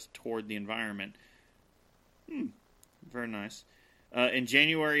has toward the environment. Very nice. In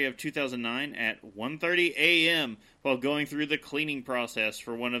January of 2009 at 1:30 a.m., while going through the cleaning process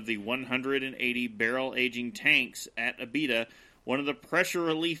for one of the 180 barrel aging tanks at Abita, one of the pressure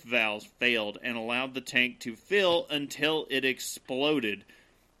relief valves failed and allowed the tank to fill until it exploded.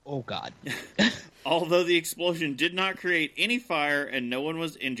 Oh, God. Although the explosion did not create any fire and no one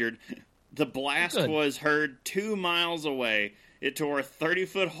was injured, the blast was heard 2 miles away. It tore a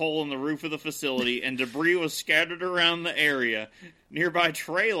 30-foot hole in the roof of the facility, and debris was scattered around the area. Nearby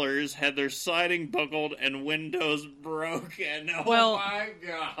trailers had their siding buckled and windows broken. Oh, my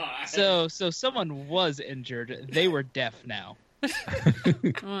God. So someone was injured. They were deaf now.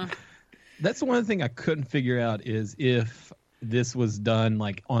 That's one thing I couldn't figure out is if this was done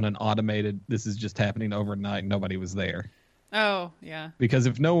like on an automated, this is just happening overnight, nobody was there. Oh, yeah. Because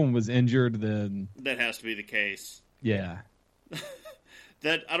if no one was injured, then... That has to be the case. Yeah.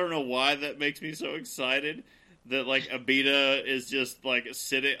 That I don't know why that makes me so excited that like Abita is just like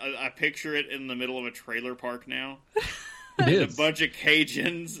sitting. I picture it in the middle of a trailer park now. It is. A bunch of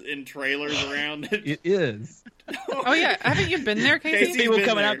Cajuns in trailers around it. It is. Oh, yeah. Haven't you been there, Casey? Casey's People been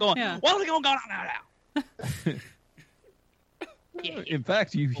coming there. out going, Yeah. what are going on now? In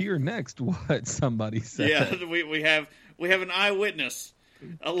fact, you hear next what somebody said. Yeah, we have an eyewitness,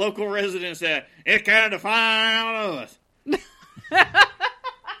 a local resident said it kind of fine out of us.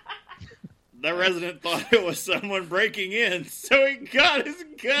 The resident thought it was someone breaking in, so he got his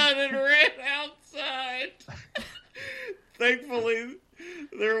gun and ran outside. Thankfully,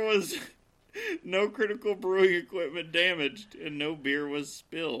 there was no critical brewing equipment damaged, and no beer was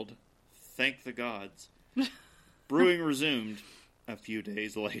spilled. Thank the gods. Brewing resumed a few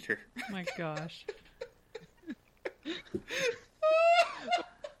days later. Oh, my gosh. He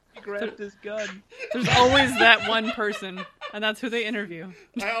grabbed his gun. There's always that one person, and that's who they interview.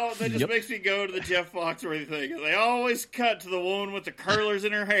 That just makes me go to the Jeff Foxworthy thing. They always cut to the woman with the curlers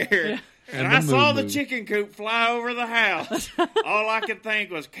in her hair. Yeah. And And I the saw the moo-moo. chicken coop fly over the house. All I could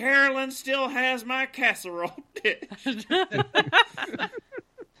think was, Carolyn still has my casserole dish.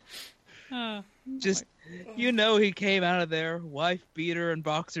 Oh, Just, he came out of there, wife beater and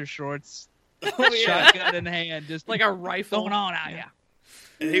boxer shorts, Oh, yeah. shotgun in hand, just like a rifle. going on out here.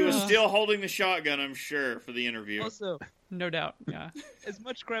 He was still holding the shotgun, I'm sure, for the interview. Also, No doubt. Yeah. as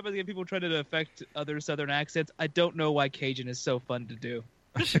much crap as I get people trying to affect other Southern accents, I don't know why Cajun is so fun to do.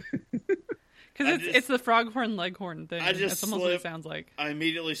 Because it's the froghorn leghorn thing. I just That's almost what it sounds like. I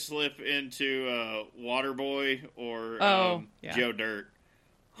immediately slip into Waterboy or yeah. Joe Dirt.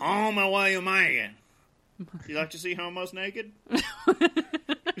 Home away you making. You like to see homos naked?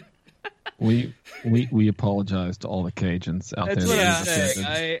 We apologize to all the Cajuns out That's there. what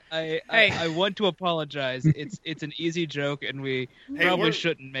Yeah. I'm saying. I want to apologize. It's an easy joke, and we probably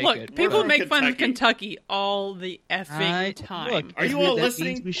shouldn't make Look, it. people from make fun of Kentucky. Kentucky all the effing time. Look, Are you all that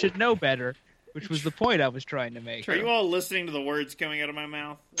listening? means we should know better, which was the point I was trying to make. Are you all listening to the words coming out of my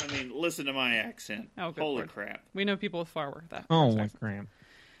mouth? I mean, listen to my accent. Oh, good Holy Lord. crap. We know people with far worse that. Oh my crap!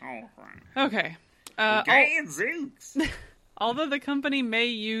 Oh, crap. Okay. Zooks. Although the company may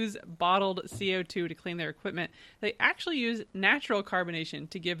use bottled CO2 to clean their equipment, they actually use natural carbonation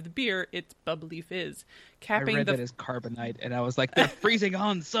to give the beer its bubbly fizz, I capping read that as carbonite, and I was like, they're freezing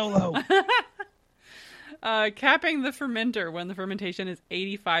Han Solo. capping the fermenter when the fermentation is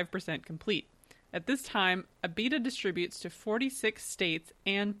 85% complete. At this time, Abita distributes to 46 states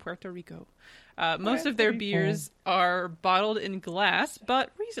and Puerto Rico. Most of their beers are bottled in glass,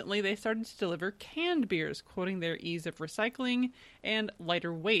 but recently they started to deliver canned beers, quoting their ease of recycling and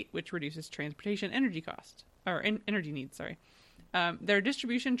lighter weight, which reduces transportation energy cost or energy needs. Sorry, their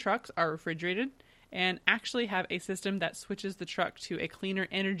distribution trucks are refrigerated and actually have a system that switches the truck to a cleaner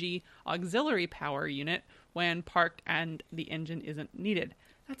energy auxiliary power unit when parked and the engine isn't needed.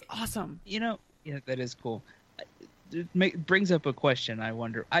 That's awesome. Yeah, that is cool. It brings up a question, I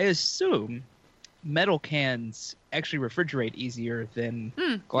wonder. I assume metal cans actually refrigerate easier than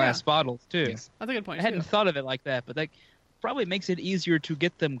glass bottles, too. Yes. That's a good point. I hadn't thought of it like that, but that probably makes it easier to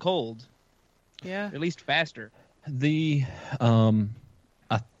get them cold, Yeah. at least faster. I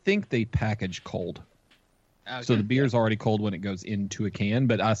think they package cold, Okay. so the beer's already cold when it goes into a can.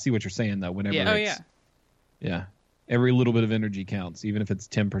 But I see what you're saying though. Whenever Yeah. Oh, it's, yeah, every little bit of energy counts, even if it's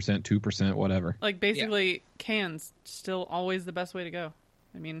 10%, 2%, whatever. Like, basically, cans still always the best way to go.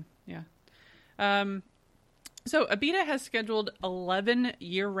 I mean, yeah. So Abita has scheduled 11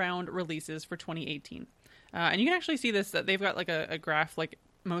 year-round releases for 2018. And you can actually see this, that they've got like a graph like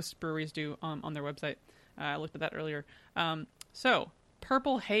most breweries do on their website. I looked at that earlier. So,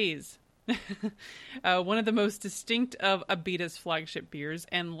 Purple Haze. One of the most distinct of Abita's flagship beers,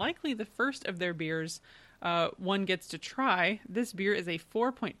 and likely the first of their beers one gets to try. This beer is a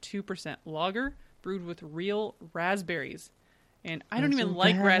 4.2% lager brewed with real raspberries. And I don't even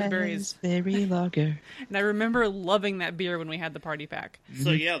like raspberries. Raspberry lager. And I remember loving that beer when we had the party pack.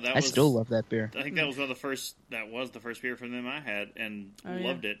 So, yeah, that I was... still love that beer. I think that was one of the first. That was the first beer from them I had, and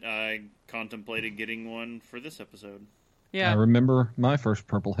loved it. I contemplated getting one for this episode. Yeah. I remember my first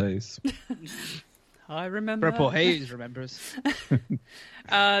Purple Haze. I remember. Purple Haze remembers.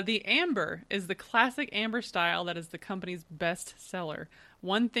 The Amber is the classic amber style that is the company's best seller.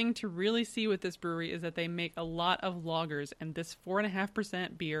 One thing to really see with this brewery is that they make a lot of lagers, and this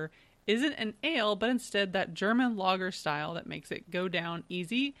 4.5% beer isn't an ale, but instead that German lager style that makes it go down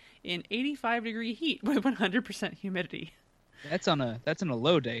easy in 85-degree heat with 100% humidity. That's on a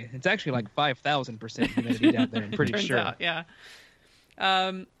low day. It's actually like 5,000% humidity down there. I'm pretty Turns sure. out, yeah.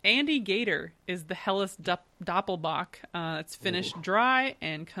 Andy Gator is the Helles Doppelbock. It's finished dry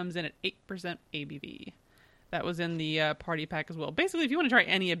and comes in at 8% ABV. That was in the party pack as well. Basically, if you want to try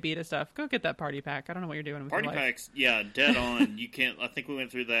any Abita stuff, go get that party pack. I don't know what you're doing with Party your life. packs, yeah, dead on. You can't. I think we went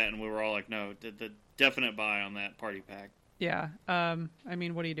through that, and we were all like, "No, the definite buy on that party pack." Yeah. I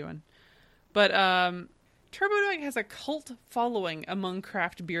mean, what are you doing? But Turbodog has a cult following among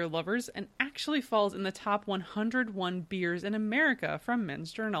craft beer lovers and actually falls in the top 101 beers in America from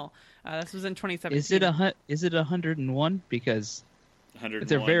Men's Journal. This was in 2017. Is it 101? Because 101.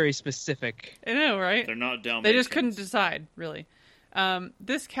 they're very specific. I know, right? They're not Dalmatians. They just couldn't decide, really.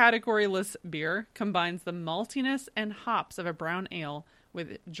 This category-less beer combines the maltiness and hops of a brown ale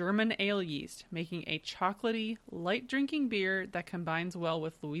with German ale yeast, making a chocolatey, light-drinking beer that combines well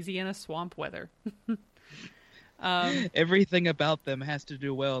with Louisiana swamp weather. Everything about them has to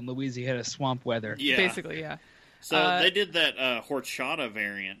do well in Louisiana swamp weather. Yeah. Basically, yeah. So they did that horchata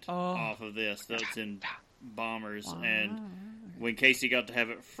variant off of this. That's in Bombers. And when Casey got to have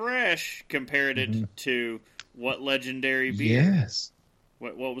it fresh, compared it to what legendary beer? Yes.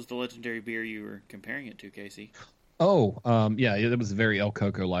 What was the legendary beer you were comparing it to, Casey? Oh, yeah, it was very El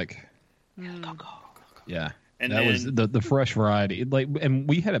Coco-like. Yeah. And that then, was the fresh variety. And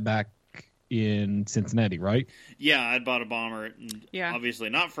we had it back in Cincinnati, right? Yeah, I'd bought a Bomber. And Yeah. obviously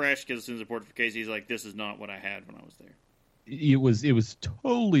not fresh, because as soon as I poured it for Casey, he's like, this is not what I had when I was there. it was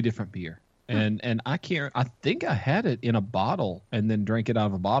totally different beer. And I think I had it in a bottle and then drank it out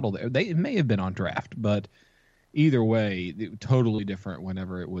of a bottle. It may have been on draft, but either way, totally different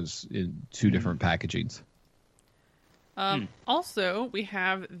whenever it was in two different packagings. Also, we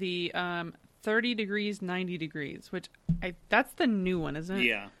have the 30 degrees, 90 degrees, which that's the new one, isn't it?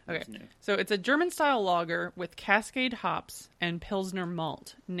 Yeah. Okay. New. So it's a German-style lager with Cascade hops and Pilsner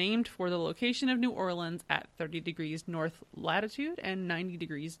malt, named for the location of New Orleans at 30 degrees north latitude and 90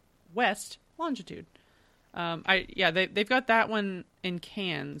 degrees west longitude. They've got that one in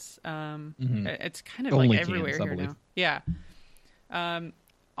cans. It's kind of Only like cans, everywhere I here believe. now. Yeah.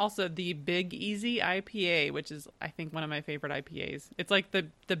 Also, the Big Easy IPA, which is, I think, one of my favorite IPAs. It's like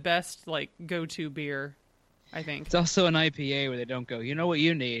the best like go-to beer, I think. It's also an IPA where they don't go, you know what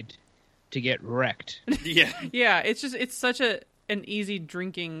you need to get wrecked. Yeah. Yeah, it's such an easy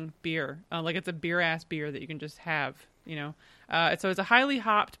drinking beer. Like it's a beer-ass beer that you can just have, you know. So it's a highly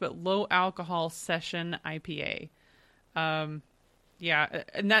hopped but low alcohol session IPA. Yeah,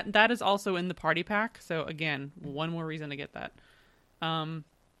 and that is also in the party pack. So again, one more reason to get that.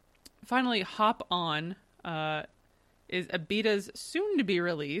 Finally, Hop On is Abita's soon-to-be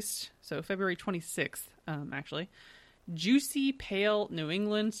released, so February 26th, actually, juicy, pale New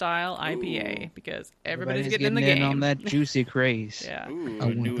England-style IPA, because everybody's getting in the game. On that juicy craze. Yeah. Ooh, I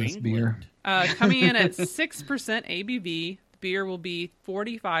want New this England. beer. Coming in at 6% ABV, the beer will be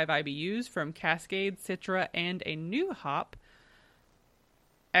 45 IBUs from Cascade, Citra, and a new hop,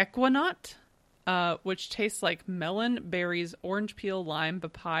 Equinaut, which tastes like melon, berries, orange peel, lime,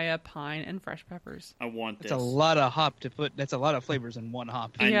 papaya, pine, and fresh peppers. I want this. That's a lot of hop to put. That's a lot of flavors in one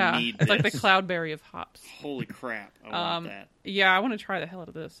hop. I need it's like the this. cloudberry of hops. Holy crap. I want that. Yeah, I want to try the hell out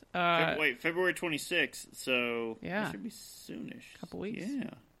of this. February 26th, so Yeah. it should be soonish. Couple weeks. Yeah.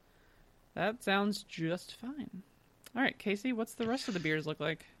 That sounds just fine. All right, Casey, what's the rest of the beers look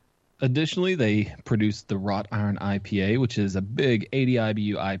like? Additionally, they produced the Wrought Iron IPA, which is a big 80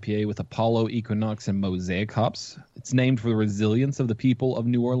 IBU IPA with Apollo, Equinox, and Mosaic hops. It's named for the resilience of the people of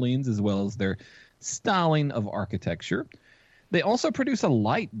New Orleans as well as their styling of architecture. They also produce a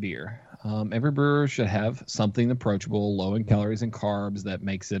light beer. Every brewer should have something approachable, low in calories and carbs, that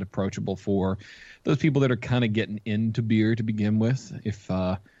makes it approachable for those people that are kind of getting into beer to begin with, if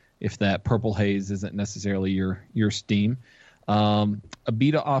that purple haze isn't necessarily your steam.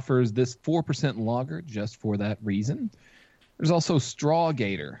 Abita offers this 4% lager just for that reason. There's also Straw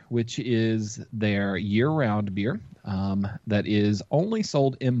Gator, which is their year-round beer that is only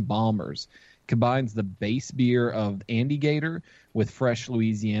sold in bombers. Combines the base beer of Andy Gator with fresh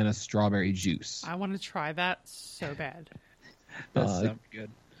Louisiana strawberry juice. I want to try that so bad. That sounds good.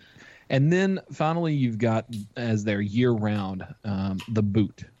 And then finally, you've got as their year-round the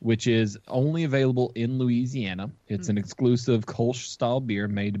Boot, which is only available in Louisiana. It's an exclusive Kolsch-style beer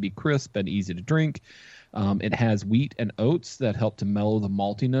made to be crisp and easy to drink. It has wheat and oats that help to mellow the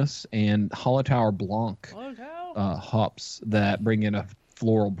maltiness, and Hallertauer Blanc hops that bring in a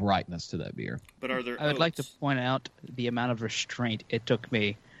floral brightness to that beer. But are there I would like to oats? point out the amount of restraint it took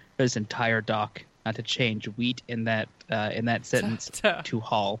me for this entire doc not to change wheat in that sentence to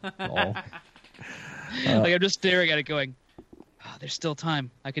Hall. Oh. Like I'm just staring at it, going, oh, "There's still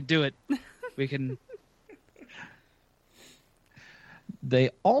time. I could do it. We can." They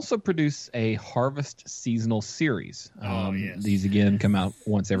also produce a Harvest seasonal series. Yes. These, again, come out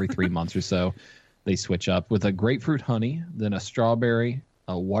once every 3 months or so. They switch up with a grapefruit honey, then a strawberry,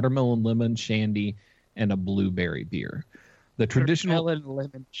 a watermelon lemon shandy, and a blueberry beer. The traditional... Watermelon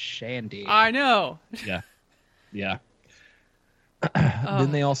lemon shandy. I know. Yeah.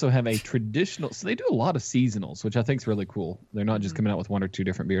 Then they also have a traditional... So they do a lot of seasonals, which I think is really cool. They're not just coming out with one or two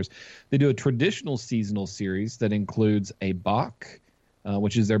different beers. They do a traditional seasonal series that includes a Bach,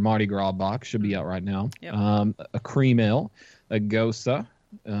 which is their Mardi Gras Bach, should be out right now. Yep. A cream ale, a Gosa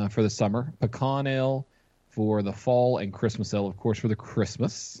for the summer, pecan ale for the fall, and Christmas ale, of course, for the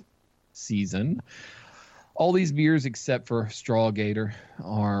Christmas season. All these beers, except for Straw Gator,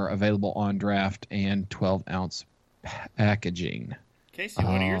 are available on draft and 12-ounce packaging. Casey,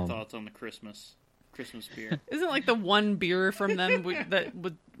 what are your thoughts on the Christmas beer? Isn't like the one beer from them that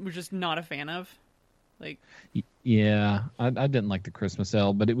we're just not a fan of? Like, Yeah, I didn't like the Christmas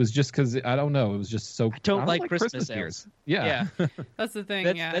ale, but it was just because, I don't know, it was just so... I don't like Christmas beers. ales. Yeah. that's the thing.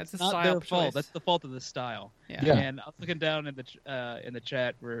 That's it's a not style their choice. fault. That's the fault of the style. Yeah. And I was looking down in the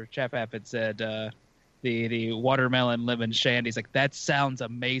chat where Chap App had said the watermelon lemon shandy. He's like, that sounds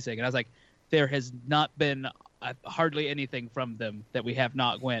amazing. And I was like, there has not been hardly anything from them that we have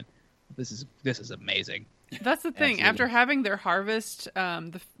not went, this is amazing. That's the thing. Absolutely. After having their harvest,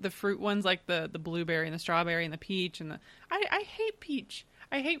 the fruit ones like the blueberry and the strawberry and the peach and I hate peach.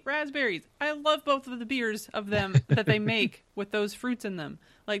 I hate raspberries. I love both of the beers of them that they make with those fruits in them.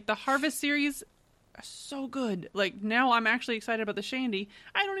 Like the harvest series are so good. Like now I'm actually excited about the shandy.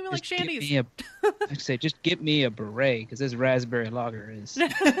 I don't even like shandies. I'd say just get me a beret because this raspberry lager is.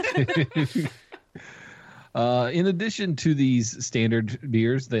 In addition to these standard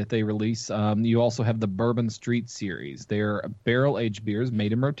beers that they release, you also have the Bourbon Street series. They're barrel-aged beers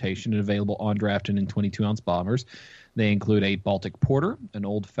made in rotation and available on draft and in 22-ounce bombers. They include a Baltic Porter, an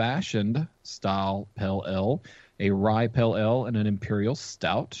old-fashioned style Pale Ale, a Rye Pale Ale, and an Imperial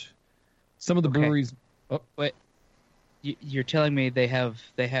Stout. Some of the breweries... Oh, wait. You're telling me they have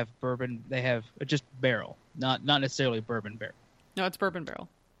bourbon, they have just barrel, not necessarily bourbon barrel. No, it's bourbon barrel.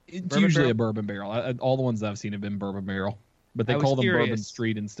 It's Bourbon usually barrel? a bourbon barrel. All the ones that I've seen have been bourbon barrel. But they I was call them Bourbon curious.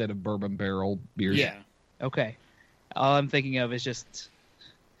 Street instead of bourbon barrel beers. Yeah. Okay. All I'm thinking of is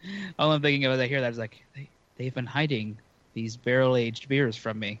all I'm thinking of as I hear that is like, they've been hiding these barrel-aged beers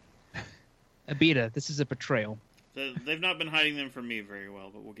from me. Abita, this is a betrayal. They've not been hiding them from me very well,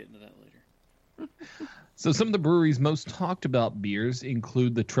 but we'll get into that later. So some of the brewery's most talked about beers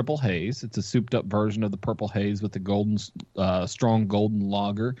include the Triple Haze. It's a souped-up version of the Purple Haze with the strong golden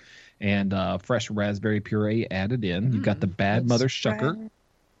lager and fresh raspberry puree added in. You've got the Bad Mother Shucker.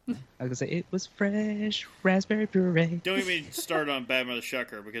 I was going to say, it was fresh raspberry puree. Don't even start on Bad Mother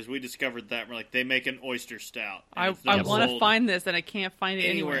Shucker because we discovered that. We're like, they make an oyster stout. I and it's not want to sold find this and I can't find it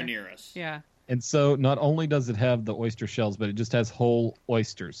anywhere near us. Yeah. And so not only does it have the oyster shells, but it just has whole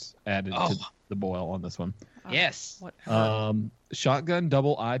oysters added to the boil on this one. Yes. Shotgun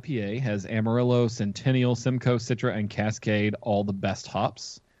Double IPA has Amarillo, Centennial, Simcoe, Citra, and Cascade, all the best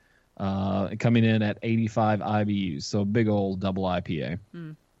hops, coming in at 85 IBUs. So a big old double IPA.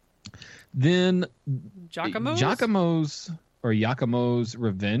 Then Yakimo's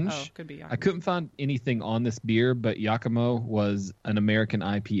Revenge. Oh, could be Yakimo. I couldn't find anything on this beer, but Yakimo was an American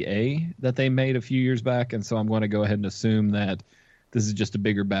IPA that they made a few years back, and so I'm going to go ahead and assume that this is just a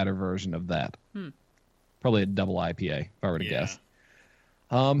bigger, badder version of that. Probably a double IPA, if I were to guess.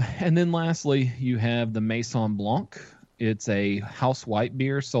 And then lastly, you have the Maison Blanc. It's a house white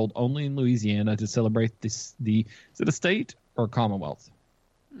beer sold only in Louisiana to celebrate is it a state or Commonwealth?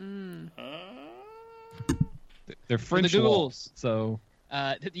 They're French laws, so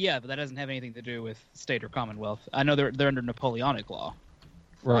yeah, but that doesn't have anything to do with state or Commonwealth. I know they're under Napoleonic law.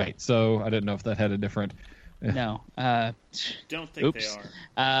 right. So I didn't know if that had a different. No. Don't think Oops. they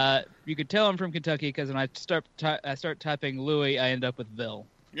are. You could tell I'm from Kentucky because when I start typing Louis, I end up with Ville.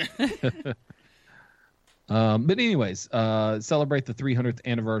 But anyways, celebrate the 300th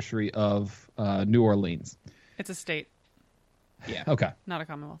anniversary of New Orleans. It's a state, Yeah. Okay. not a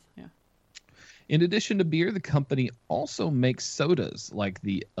commonwealth. Yeah. In addition to beer, the company also makes sodas like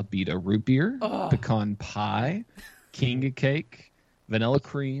the Abita root beer, pecan pie, king cake, vanilla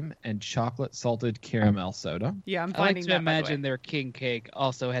cream, and chocolate salted caramel soda. Yeah, I'm I like finding to that. by the imagine way. their king cake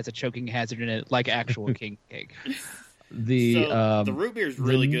also has a choking hazard in it, like actual king cake. The root beer is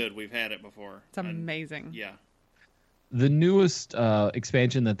really good. We've had it before. It's amazing. Yeah. The newest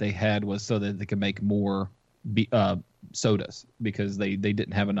expansion that they had was so that they could make more sodas because they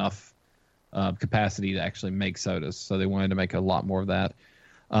didn't have enough capacity to actually make sodas, so they wanted to make a lot more of that.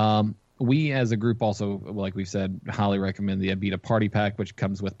 We as a group also, like we said, highly recommend the Abita Party Pack, which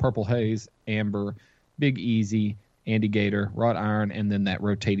comes with Purple Haze, Amber, Big Easy, Andy Gator, Wrought Iron, and then that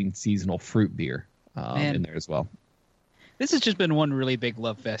rotating seasonal fruit beer in there as well. This has just been one really big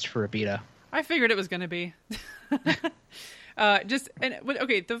love fest for Abita. I figured it was going to be. The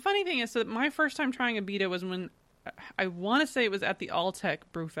funny thing is, so my first time trying Abita was when I want to say it was at the Alltech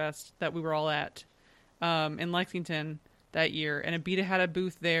Brewfest that we were all at in Lexington that year, and Abita had a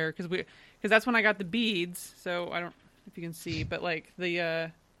booth there because that's when I got the beads. So I don't know if you can see, but like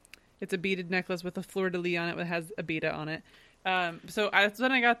it's a beaded necklace with a fleur de lis on it that has Abita on it. So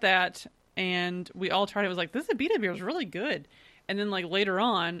then I got that, and we all tried it. It was like, this Abita beer is really good. And then like later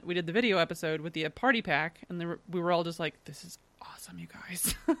on, we did the video episode with the party pack, and we were all just like, this is awesome, you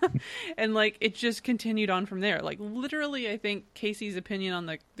guys. And like it just continued on from there. Like literally, I think Casey's opinion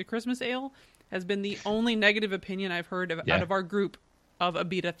on the Christmas ale has been the only negative opinion I've heard out of our group of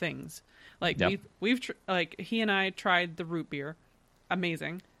Abita things. Like we've he and I tried the root beer,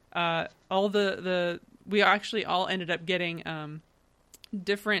 amazing. All we actually all ended up getting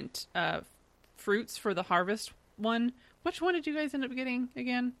different fruits for the harvest one. Which one did you guys end up getting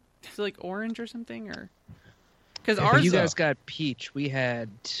again? Is it like orange or something, or because ours? You guys got peach. We had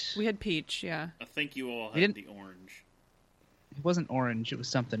peach. Yeah. I think you all had the orange. It wasn't orange. It was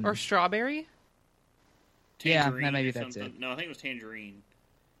something. Or strawberry. Tangerine maybe or that's something. it. No, I think it was tangerine.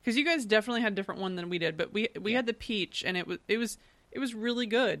 Because you guys definitely had a different one than we did, but we had the peach, and it was really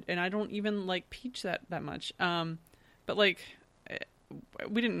good, and I don't even like peach that much. But like,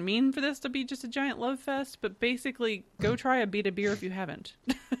 we didn't mean for this to be just a giant love fest, but basically, go try Abita beer if you haven't.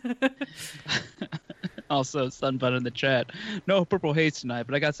 Also, Sunbun in the chat. No Purple Haze tonight,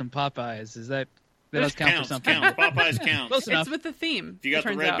 but I got some Popeyes. Is that does count for something? Counts. Popeyes counts. Close enough. It's with the theme. If you got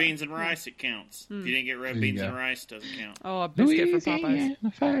the red out. beans and rice, it counts. If you didn't get red There you beans go. and rice, it doesn't count. Oh, a biscuit for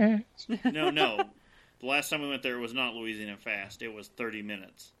Popeyes. No. The last time we went there, it was not Louisiana Fast. It was 30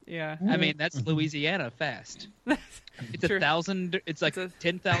 minutes. Yeah. I mean, that's Louisiana fast. It's True. 1,000. It's like It's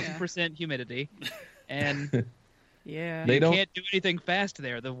 10,000% humidity, and Yeah. They you don't- can't do anything fast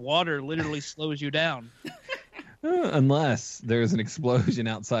there. The water literally slows you down. Unless there's an explosion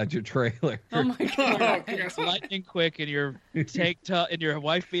outside your trailer. Oh my god. It's lightning quick, and your tank top, and your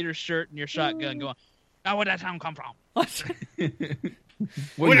wife beater shirt, and your shotgun going. Now, where'd that sound come from? All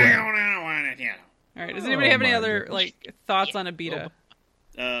What do you want? right. Does anybody have any my other goodness. like thoughts on Abita?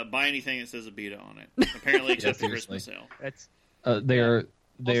 Buy anything that says Abita on it. Apparently, except the seriously. Christmas sale. That's They're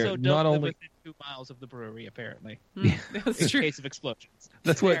also don't not live only. within 2 miles of the brewery, apparently. That's In true. case of explosions.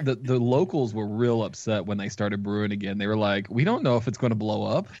 That's Fair. what the locals were real upset when they started brewing again. They were like, "We don't know if it's going to blow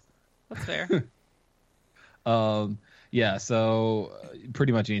up." That's fair. Yeah, so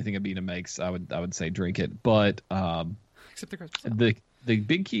pretty much anything Abita makes, I would say drink it. But Except the Christmas sale. the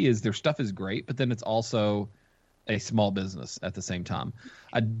big key is their stuff is great, but then it's also a small business at the same time.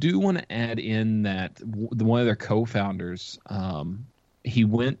 I do want to add in that one of their co-founders, he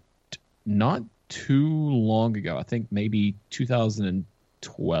went not too long ago. I think maybe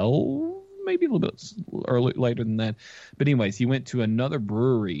 2012, maybe a little bit later than that. But anyways, he went to another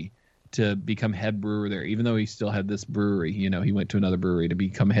brewery to become head brewer there. Even though he still had this brewery, he went to another brewery to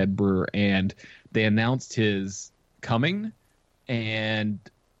become head brewer, and they announced his coming, and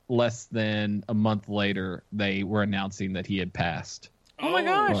less than a month later, they were announcing that he had passed. Oh my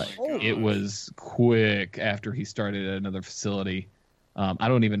gosh. It was quick after he started at another facility. I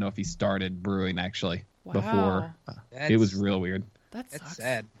don't even know if he started brewing actually Wow. before. It was real weird. That sucks. That's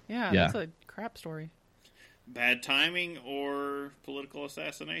sad. Yeah, Yeah. that's a crap story. Bad timing or political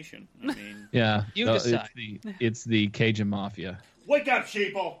assassination. I mean, Yeah, You no, decide. It's the Cajun Mafia. wake up,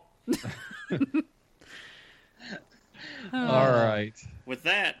 sheeple! All right. With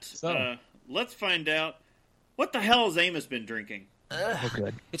that, So. let's find out what the hell has Amos been drinking. We're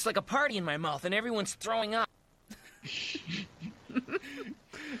good. It's like a party in my mouth and everyone's throwing up.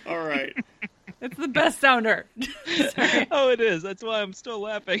 All right. It's the best sounder. Sorry. Oh, it is. That's why I'm still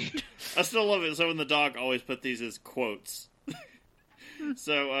laughing. I still love it. So when the dog always put these as quotes.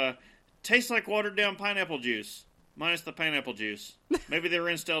 So, tastes like watered down pineapple juice, minus the pineapple juice. Maybe they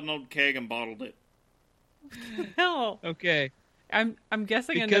rinsed out an old keg and bottled it. Hell. Okay. I'm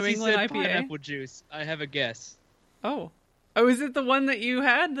guessing a Because New he England said IPA. pineapple juice, I have a guess. Oh, is it the one that you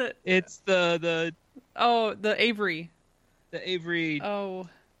had? It's the The Avery. Avery Oh.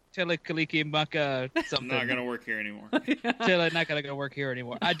 Telekaliki Maka something. Not going to work here anymore. Tele not gonna go work here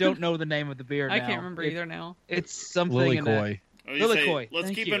anymore. I don't know the name of the beer now. I can't remember either now. It's something in that. Lilikoi. I was gonna say, Lilikoi. let's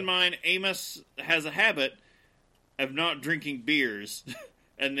Thank keep you. in mind, Amos has a habit of not drinking beers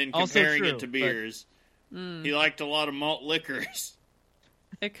and then Also comparing true, it to but- beers. He liked a lot of malt liquors.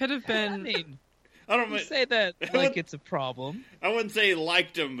 It could have I been. mean, I don't. you say that like it's a problem. I wouldn't say he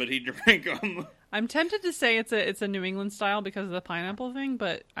liked them, but he drank them. I'm tempted to say it's a New England style because of the pineapple thing,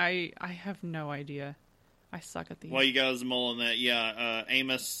 but I have no idea. I suck at these. While you guys mull on that,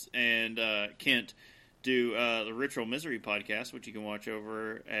 Amos and Kent do the Ritual Misery podcast, which you can watch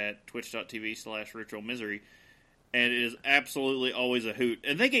over at twitch.tv/Ritual Misery. And it is absolutely always a hoot.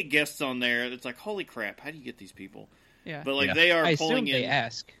 And they get guests on there. It's like, holy crap, how do you get these people? Yeah. But like Yeah. they are I pulling assume they in.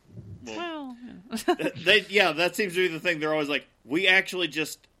 ask. Well, Well, that seems to be the thing. They're always like, we actually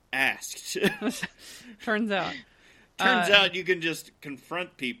just asked. turns out. Turns out you can just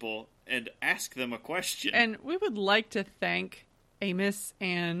confront people and ask them a question. And we would like to thank Amos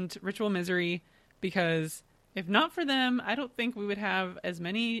and Ritual Misery because if not for them, I don't think we would have as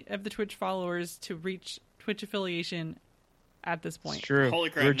many of the Twitch followers to reach Twitch affiliation at this point. It's true.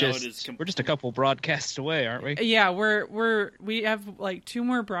 Holy crap, We're no, just it is we're just a couple broadcasts away, aren't we? Yeah, we have like 2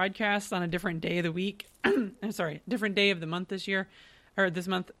 more broadcasts on a different day of the week. I'm sorry, different day of the month this year or this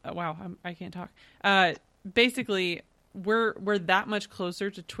month. Wow, I can't talk. Basically, we're that much closer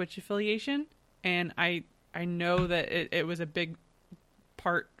to Twitch affiliation, and I know that it was a big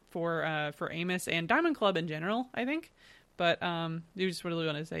part for Amos and Diamond Club in general, I think. But we just really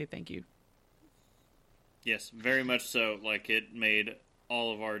want to say thank you. Yes, very much so. Like, it made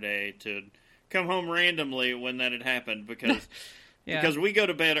all of our day to come home randomly when that had happened because Yeah. because we go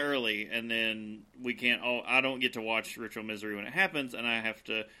to bed early and then we can't. I don't get to watch Ritual Misery when it happens, and I have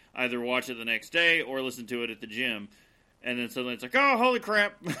to either watch it the next day or listen to it at the gym. And then suddenly it's like, oh, holy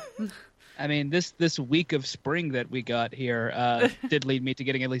crap! I mean, this week of spring that we got here did lead me to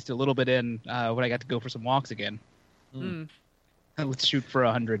getting at least a little bit in when I got to go for some walks again. Let's shoot for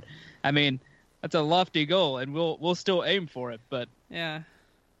 100. I mean, that's a lofty goal, and we'll still aim for it. But Yeah.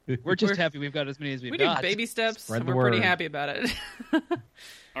 we're just happy we've got as many as we've We got. do baby steps, Spread and the we're pretty word. happy about it.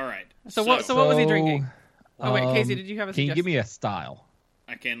 All right. So what was he drinking? Oh, wait, um, Casey, did you have a Can you give suggestion? me a style?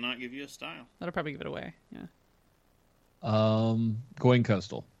 I cannot give you a style. That'll probably give it away. Yeah. Going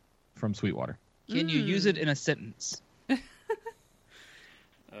Coastal from Sweetwater. Can you use it in a sentence? Going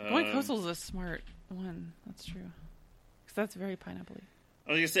Coastal is a smart one. That's true. Because that's very pineapple-y.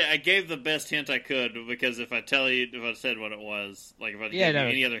 I was gonna say I gave the best hint I could because if I said what it was, like if I gave you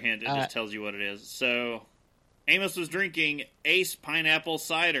any other hint, it just tells you what it is. So Amos was drinking Ace Pineapple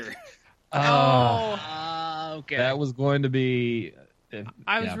Cider. Okay. That was going to be.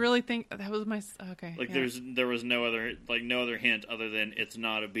 I was really that was my okay. Like yeah. there was no other hint other than it's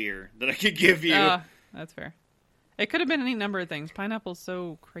not a beer that I could give you. That's fair. It could have been any number of things. Pineapple's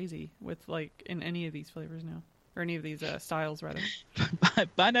so crazy with like in any of these flavors now, or any of these styles rather.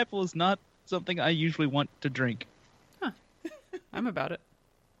 Pineapple is not something I usually want to drink. I'm about it.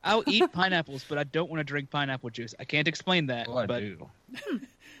 I'll eat pineapples, but I don't want to drink pineapple juice. I can't explain that. I but do.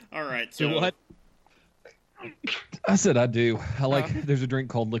 All right, so do what? I said I do. I like. There's a drink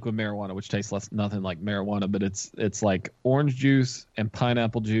called liquid marijuana, which tastes nothing like marijuana, but it's like orange juice and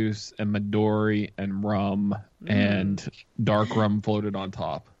pineapple juice and Midori and rum and dark rum floated on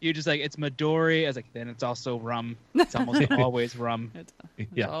top. You just like it's Midori. I was like, then it's also rum. It's almost always rum. It's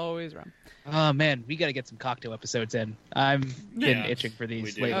always rum. Oh man, we got to get some cocktail episodes in. I'm been itching for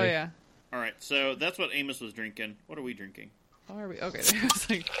these do. lately. Oh yeah. All right, so that's what Amos was drinking. What are we drinking? Oh, are we okay? It's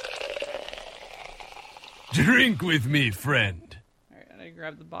like, Drink with me, friend. all right, I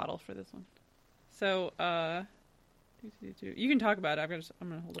grabbed the bottle for this one. So, you can talk about it. I'm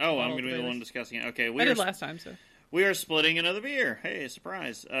gonna hold up. Oh, I'm going to be the one discussing it. Okay, I did last time, so. We are splitting another beer. Hey,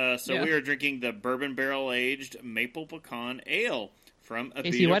 surprise! So we are drinking the bourbon barrel aged maple pecan ale from Abita.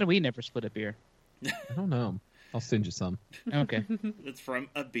 Casey, why do we never split a beer? I don't know. I'll send you some. Okay. It's from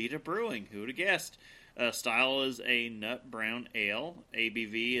Abita Brewing. Who would have guessed? Style is a nut brown ale.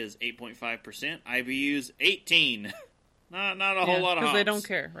 ABV is 8.5%. IBU is 18. Not a whole lot of hops. Because they don't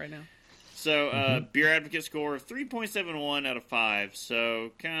care right now. So beer advocate score of 3.71 out of 5.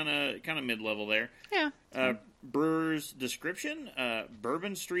 So kind of mid level there. Yeah. Brewer's description: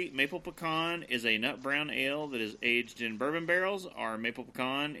 Bourbon Street Maple Pecan is a nut brown ale that is aged in bourbon barrels. Our maple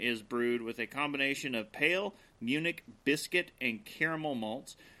pecan is brewed with a combination of pale, Munich, biscuit, and caramel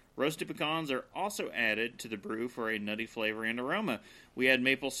malts. Roasted pecans are also added to the brew for a nutty flavor and aroma. We add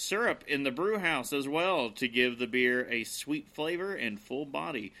maple syrup in the brew house as well to give the beer a sweet flavor and full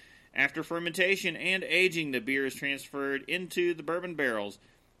body. After fermentation and aging, the beer is transferred into the bourbon barrels.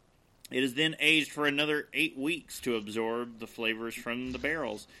 It is then aged for another 8 weeks to absorb the flavors from the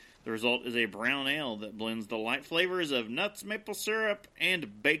barrels. The result is a brown ale that blends the light flavors of nuts, maple syrup,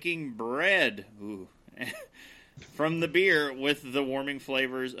 and baking bread. Ooh. From the beer with the warming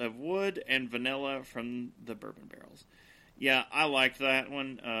flavors of wood and vanilla from the bourbon barrels. Yeah, I liked that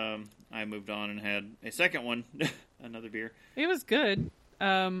one. I moved on and had a second one, another beer. It was good.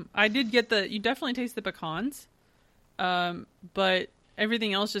 I did get you definitely taste the pecans, but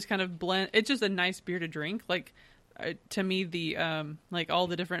everything else just kind of blend. It's just a nice beer to drink. Like, to me, the like all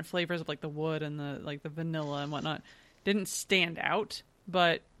the different flavors of like the wood and the vanilla and whatnot didn't stand out,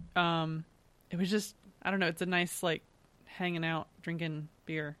 but it was just, I don't know, it's a nice like hanging out drinking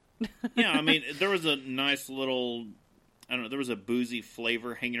beer. Yeah, I mean, there was a nice little, I don't know, there was a boozy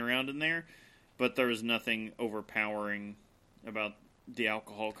flavor hanging around in there, but there was nothing overpowering about the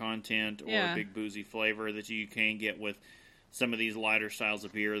alcohol content or a big boozy flavor that you can get with some of these lighter styles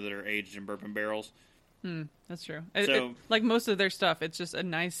of beer that are aged in bourbon barrels. That's true. So, like most of their stuff, it's just a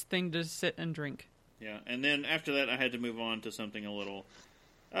nice thing to sit and drink. Yeah, and then after that, I had to move on to something a little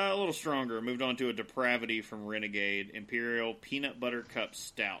stronger. I moved on to a Depravity from Renegade Imperial Peanut Butter Cup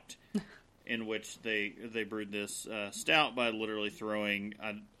Stout, in which they brewed this stout by literally throwing.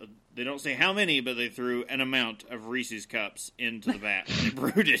 They don't say how many, but they threw an amount of Reese's cups into the vat. They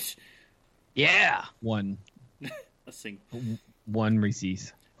brewed it. Yeah. One One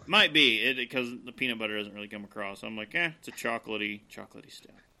Reese's. might be because the peanut butter doesn't really come across. I'm like, it's a chocolatey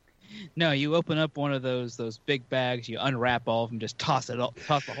stout. No, you open up one of those big bags, you unwrap all of them, just toss the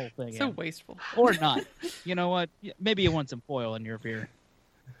whole thing So in. wasteful. Or not. You know what? Maybe you want some foil in your beer.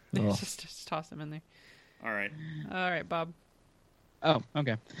 Oh. Just toss them in there. All right. All right, Bob. Oh,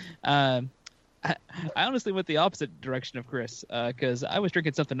 okay. I honestly went the opposite direction of Chris because I was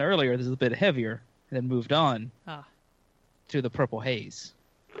drinking something earlier that's a bit heavier, and then moved on to the Purple Haze.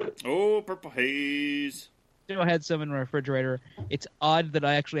 Oh, Purple Haze. Still had some in my refrigerator. It's odd that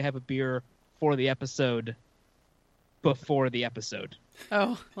I actually have a beer for the episode before the episode.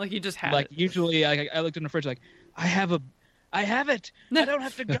 Oh, like you just had Like it. usually, I looked in the fridge like I have it. I don't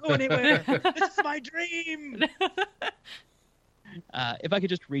have to go anywhere. This is my dream. If I could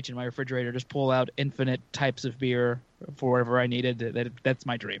just reach in my refrigerator, just pull out infinite types of beer for whatever I needed, that's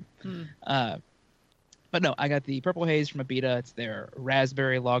my dream. But no, I got the Purple Haze from Abita. It's their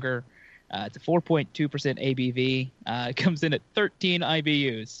raspberry lager. It's a 4.2% ABV. It comes in at 13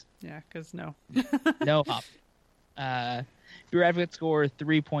 IBUs. Yeah, because no. No hop. Beer Advocate score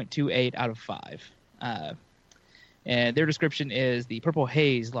 3.28 out of 5. And their description is the Purple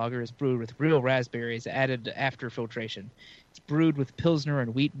Haze lager is brewed with real raspberries added after filtration. It's brewed with Pilsner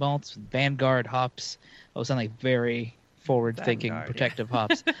and wheat malts with Vanguard hops. Those sound like very forward-thinking, Vanguard, protective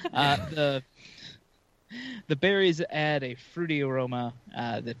hops. The berries add a fruity aroma,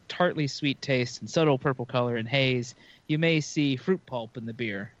 the tartly sweet taste, and subtle purple color in haze. You may see fruit pulp in the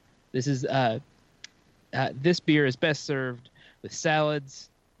beer. This beer is best served with salads,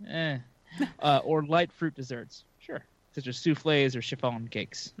 or light fruit desserts. Sure, such as soufflés or chiffon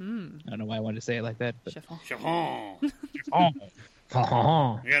cakes. I don't know why I wanted to say it like that, but Chiffon. Chiffon. Oh,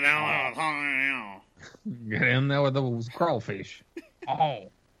 Get down. get in there with those crawfish.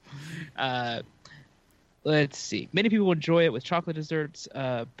 Let's see. Many people enjoy it with chocolate desserts.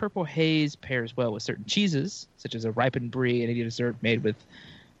 Purple Haze pairs well with certain cheeses, such as a ripened brie and any dessert made with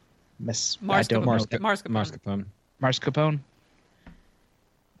Mascarpone. Mascarpone.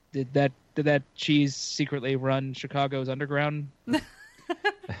 Did that cheese secretly run Chicago's underground?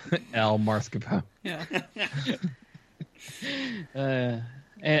 El Mascarpone. Yeah.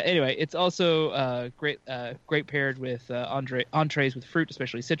 Anyway, it's also great paired with entrees with fruit,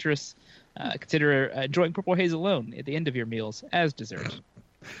 especially citrus. Consider enjoying Purple Haze alone at the end of your meals as dessert.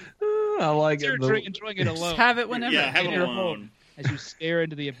 I like Consider it. enjoying it alone. Just have it whenever. Yeah, have it Your alone. as you stare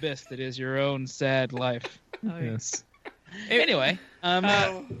into the abyss that is your own sad life. Oh, yeah. Yes. Anyway,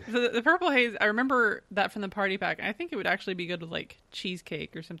 The Purple Haze, I remember that from the party pack. I think it would actually be good with like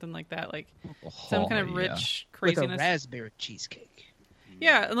cheesecake or something like that, like some kind of rich with craziness. a raspberry cheesecake.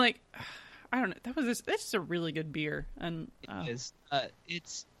 Yeah, and like I don't know, that's just a really good beer, and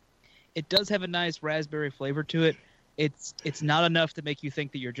It does have a nice raspberry flavor to it. It's not enough to make you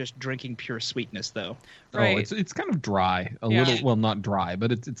think that you're just drinking pure sweetness, though. right. Oh, it's kind of dry, Yeah. little. Well, not dry,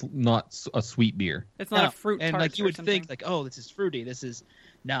 but it's not a sweet beer. It's not No, a fruit and tart like you or would something. think, like, oh, this is fruity.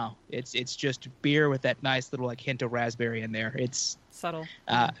 It's just beer with that nice little like hint of raspberry in there. It's subtle.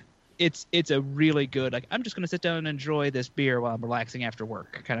 it's a really good, like, I'm just gonna sit down and enjoy this beer while I'm relaxing after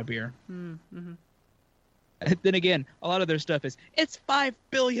work kind of beer. Mm-hmm. Then again, a lot of their stuff is, it's 5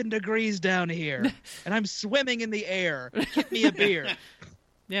 billion degrees down here, and I'm swimming in the air. Get me a beer.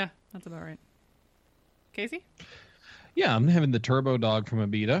 Yeah, that's about right. Casey? Yeah, I'm having the Turbo Dog from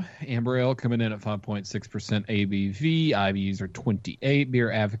Abita. Amber Ale coming in at 5.6% ABV. IBUs are 28.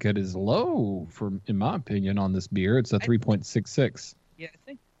 Beer Advocate is low, in my opinion, on this beer. It's a 3.66. Yeah, I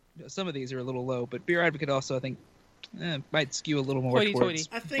think some of these are a little low, but Beer Advocate also, I think, might skew a little more Hoity-toity. towards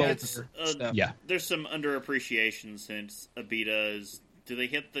I think bolder it's stuff. Yeah. There's some underappreciation since Abita is. Do they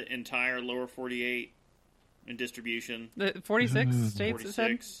hit the entire lower 48 in distribution? The 46 states it said.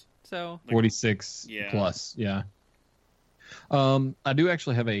 46. So 46 Yeah. plus, yeah. I do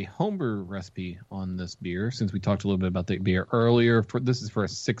actually have a homebrew recipe on this beer, since we talked a little bit about the beer earlier. This is for a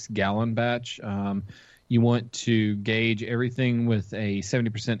 6-gallon batch. You want to gauge everything with a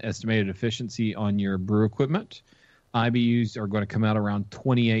 70% estimated efficiency on your brew equipment. IBUs are going to come out around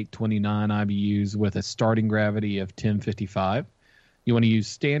 28, 29 IBUs with a starting gravity of 1055. You want to use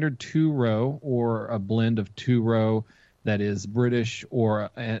standard 2-row or a blend of 2-row that is British or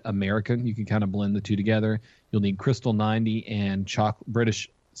American. You can kind of blend the two together. You'll need Crystal 90 and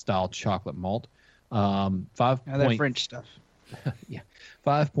British-style chocolate malt. That French stuff. Yeah,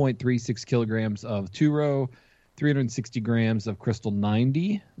 5.36 kilograms of 2-row, 360 grams of Crystal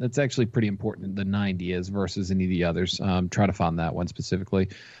 90. That's actually pretty important, the 90 is, versus any of the others. Try to find that one specifically.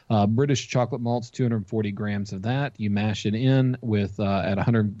 British chocolate malts, 240 grams of that. You mash it in with at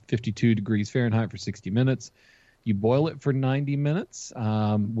 152 degrees Fahrenheit for 60 minutes. You boil it for 90 minutes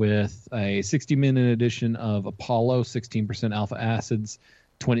with a 60-minute addition of Apollo, 16% alpha acids,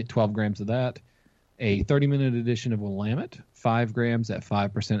 12 grams of that. A 30-minute addition of Willamette, 5 grams at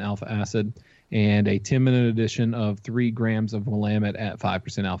 5% alpha acid. and a 10-minute addition of 3 grams of Willamette at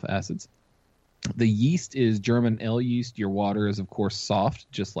 5% alpha acids. The yeast is German ale yeast. Your water is, of course, soft,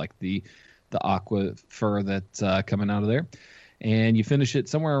 just like the aquifer that's coming out of there. And you finish it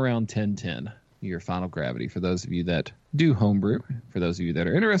somewhere around 1010, your final gravity. For those of you that do homebrew, for those of you that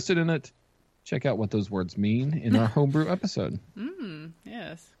are interested in it, check out what those words mean in our homebrew episode.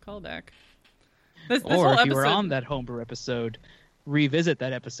 Yes, callback. This or if you were on that homebrew episode, revisit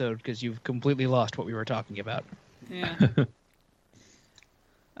that episode because you've completely lost what we were talking about. Yeah.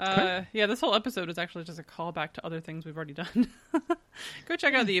 Yeah, this whole episode is actually just a callback to other things we've already done. Go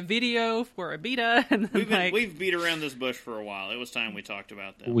check out the video for Abita. And then we've beat around this bush for a while. It was time we talked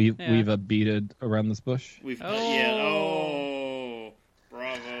about that. We've beated around this bush.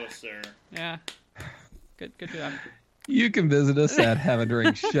 Bravo, sir. Yeah. Good job. You can visit us at Have a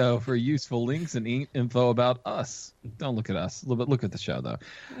Drink Show for useful links and info about us. Don't look at us. Look at the show, though.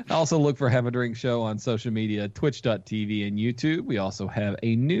 Also look for Have a Drink Show on social media, twitch.tv and YouTube. We also have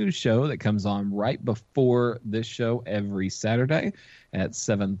a news show that comes on right before this show every Saturday at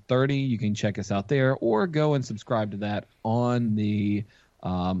 7:30. You can check us out there or go and subscribe to that on the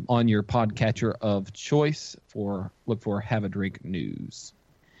on your podcatcher of choice. Look for Have a Drink News.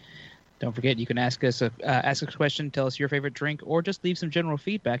 Don't forget, you can ask us a question, tell us your favorite drink, or just leave some general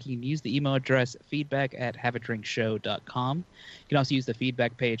feedback. You can use the email address feedback@haveadrinkshow.com. You can also use the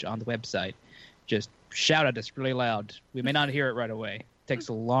feedback page on the website. Just shout at us really loud. We may not hear it right away. It takes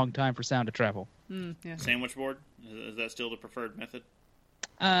a long time for sound to travel. Yeah. Sandwich board? Is that still the preferred method?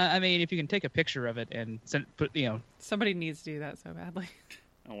 I mean, if you can take a picture of it and Somebody needs to do that so badly.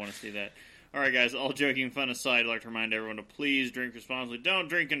 I want to see that. All right, guys, all joking fun aside, I'd like to remind everyone to please drink responsibly. Don't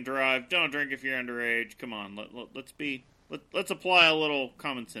drink and drive. Don't drink if you're underage. Come on, let's apply a little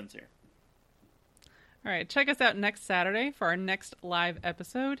common sense here. All right, check us out next Saturday for our next live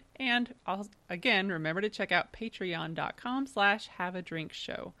episode. And again, remember to check out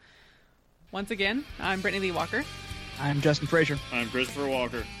patreon.com/haveadrinkshow. Once again, I'm Brittany Lee Walker. I'm Justin Frazier. I'm Christopher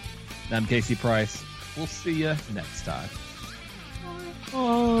Walker. And I'm Casey Price. We'll see you next time.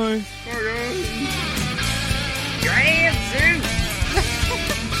 Bye.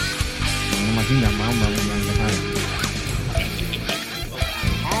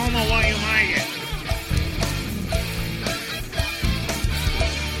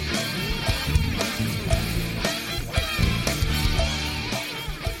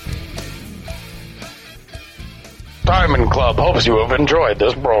 Diamond Club hopes you have enjoyed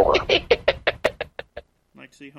this program.